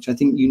right approach. I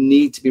think you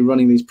need to be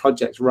running these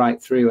projects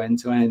right through end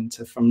to end,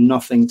 from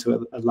nothing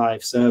to a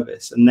live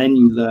service, and then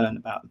you learn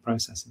about the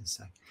processes.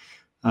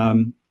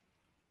 So,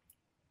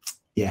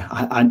 yeah,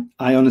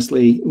 I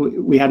honestly,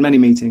 we had many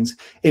meetings.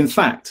 In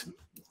fact,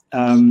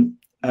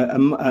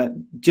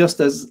 just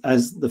as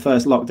the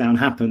first lockdown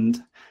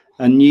happened,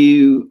 a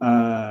new,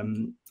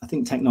 I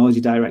think, technology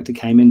director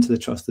came into the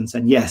trust and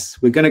said, yes,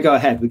 we're going to go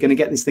ahead. We're going to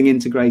get this thing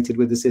integrated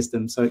with the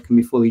system so it can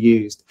be fully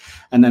used.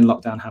 And then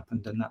lockdown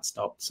happened and that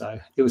stopped. So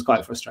it was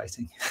quite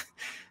frustrating.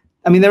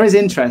 I mean, there is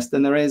interest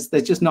and there's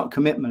just not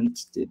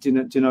commitment. Do you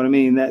know what I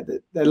mean?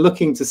 They're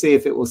looking to see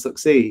if it will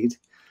succeed.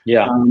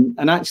 Yeah.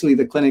 And actually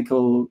the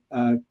clinical,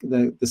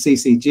 the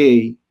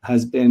CCG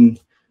has been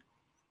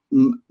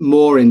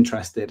more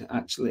interested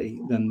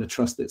actually than the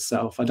trust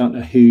itself. I don't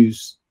know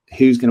who's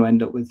going to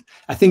end up with.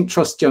 I think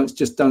trusts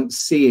just don't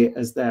see it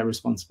as their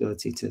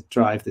responsibility to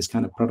drive this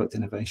kind of product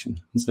innovation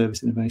and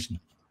service innovation.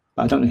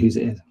 But I don't know whose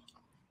it is.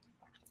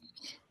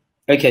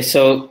 Okay,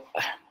 so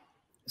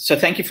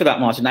thank you for that,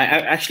 Martyn. I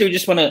actually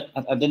just want to,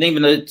 I don't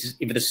even know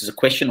if this is a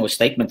question or a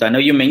statement. I know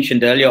you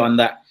mentioned earlier on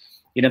that,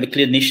 the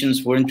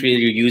clinicians weren't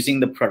really using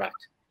the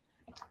product.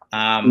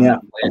 Yeah.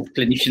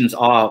 Clinicians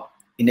are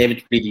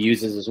inevitably the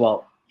users as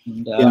well.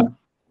 And, yeah.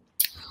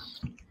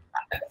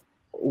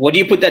 What do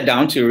you put that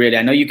down to, really?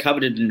 I know you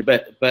covered it in a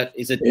bit, but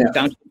is it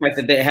down to the fact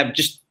that they have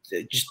just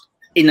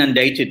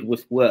inundated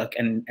with work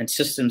and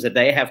systems that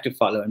they have to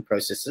follow and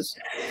processes?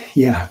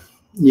 Yeah,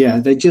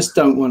 they just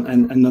don't want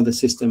another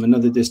system,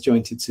 another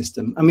disjointed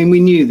system. I mean,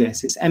 we knew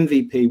this. It's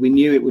MVP. We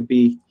knew it would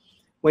be,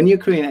 when you're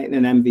creating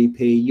an MVP,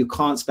 you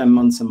can't spend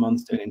months and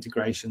months doing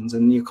integrations,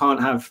 and you can't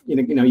have,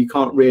 you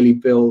can't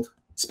really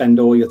spend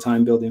all your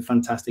time building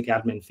fantastic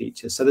admin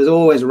features. So there's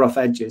always rough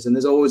edges, and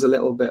there's always a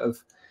little bit of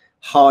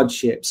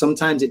hardship.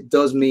 Sometimes it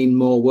does mean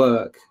more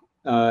work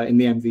in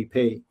the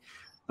MVP.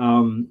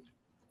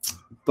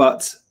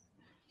 But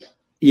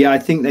yeah, I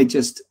think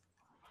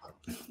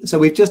so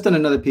we've just done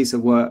another piece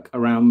of work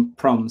around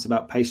PROMs,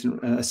 about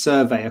a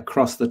survey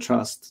across the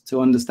trust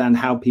to understand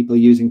how people are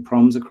using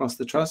PROMs across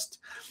the trust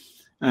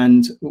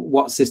and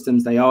what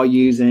systems they are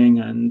using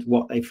and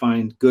what they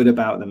find good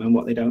about them and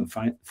what they don't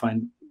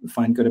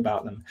find good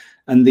about them.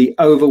 And the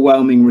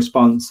overwhelming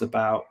response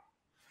about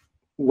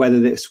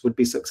whether this would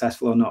be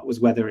successful or not was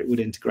whether it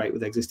would integrate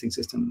with existing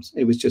systems.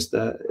 It was just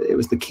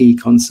the key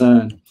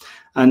concern.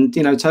 And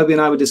Toby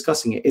and I were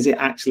discussing it. Is it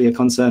actually a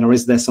concern, or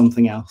is there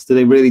something else? Do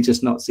they really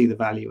just not see the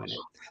value in it?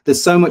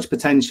 There's so much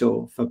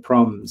potential for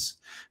PROMs,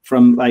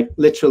 from like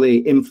literally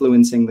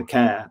influencing the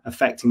care,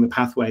 affecting the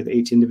pathway that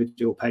each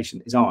individual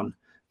patient is on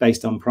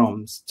based on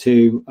PROMs,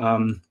 to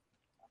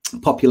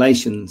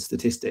population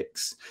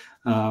statistics,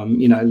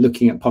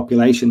 looking at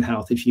population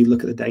health, if you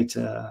look at the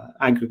data,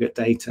 aggregate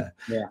data,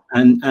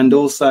 and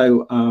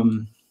also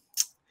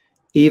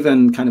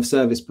even kind of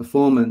service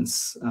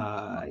performance,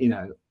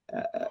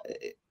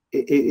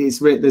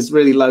 there's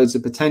really loads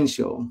of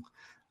potential.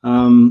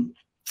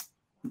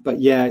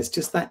 But yeah, it's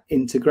just that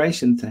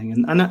integration thing.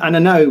 And I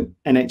know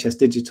NHS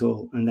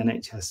Digital and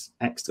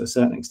NHS.X to a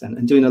certain extent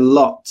are doing a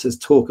lot to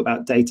talk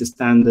about data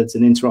standards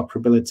and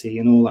interoperability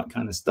and all that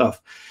kind of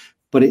stuff.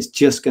 But it's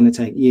just going to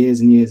take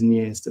years and years and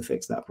years to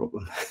fix that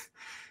problem.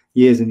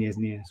 Years and years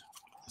and years.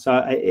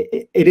 So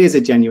it is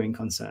a genuine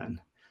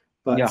concern,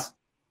 but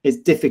it's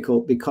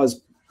difficult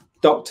because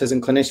doctors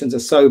and clinicians are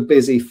so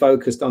busy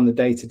focused on the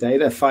day-to-day.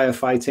 They're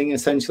firefighting,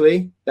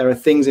 essentially. There are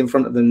things in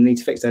front of them they need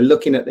to fix. They're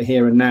looking at the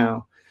here and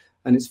now,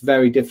 and it's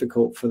very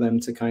difficult for them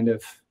to kind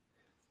of,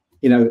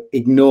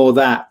 ignore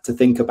that to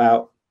think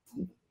about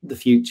the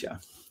future.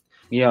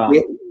 Yeah.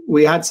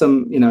 We had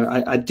some,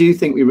 I do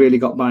think we really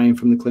got buy-in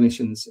from the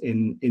clinicians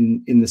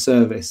in the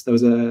service. There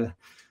was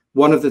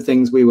one of the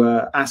things we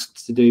were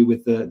asked to do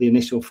with the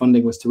initial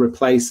funding was to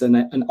replace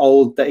an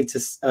old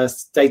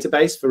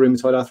database for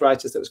rheumatoid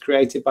arthritis that was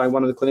created by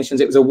one of the clinicians.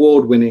 It was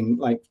award-winning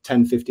like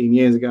 10, 15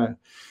 years ago.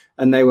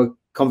 And they were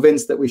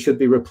convinced that we should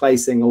be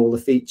replacing all the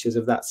features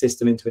of that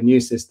system into a new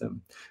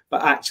system.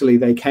 But actually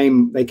they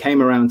came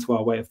around to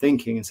our way of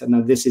thinking and said,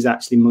 no, this is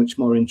actually much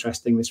more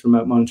interesting, this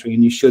remote monitoring,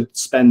 and you should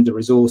spend the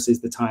resources,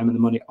 the time and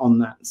the money on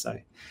that. So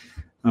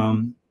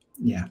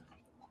yeah,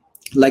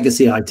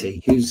 legacy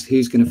IT,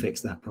 who's going to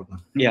fix that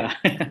problem? Yeah,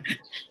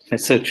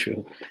 that's so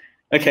true.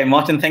 Okay,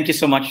 Martyn, thank you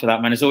so much for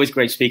that, man. It's always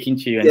great speaking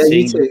to you. And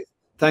you too.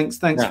 Thanks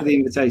for the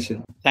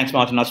invitation. Thanks,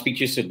 Martyn. I'll speak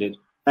to you soon, dude.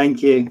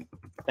 Thank you.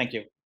 Thank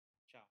you.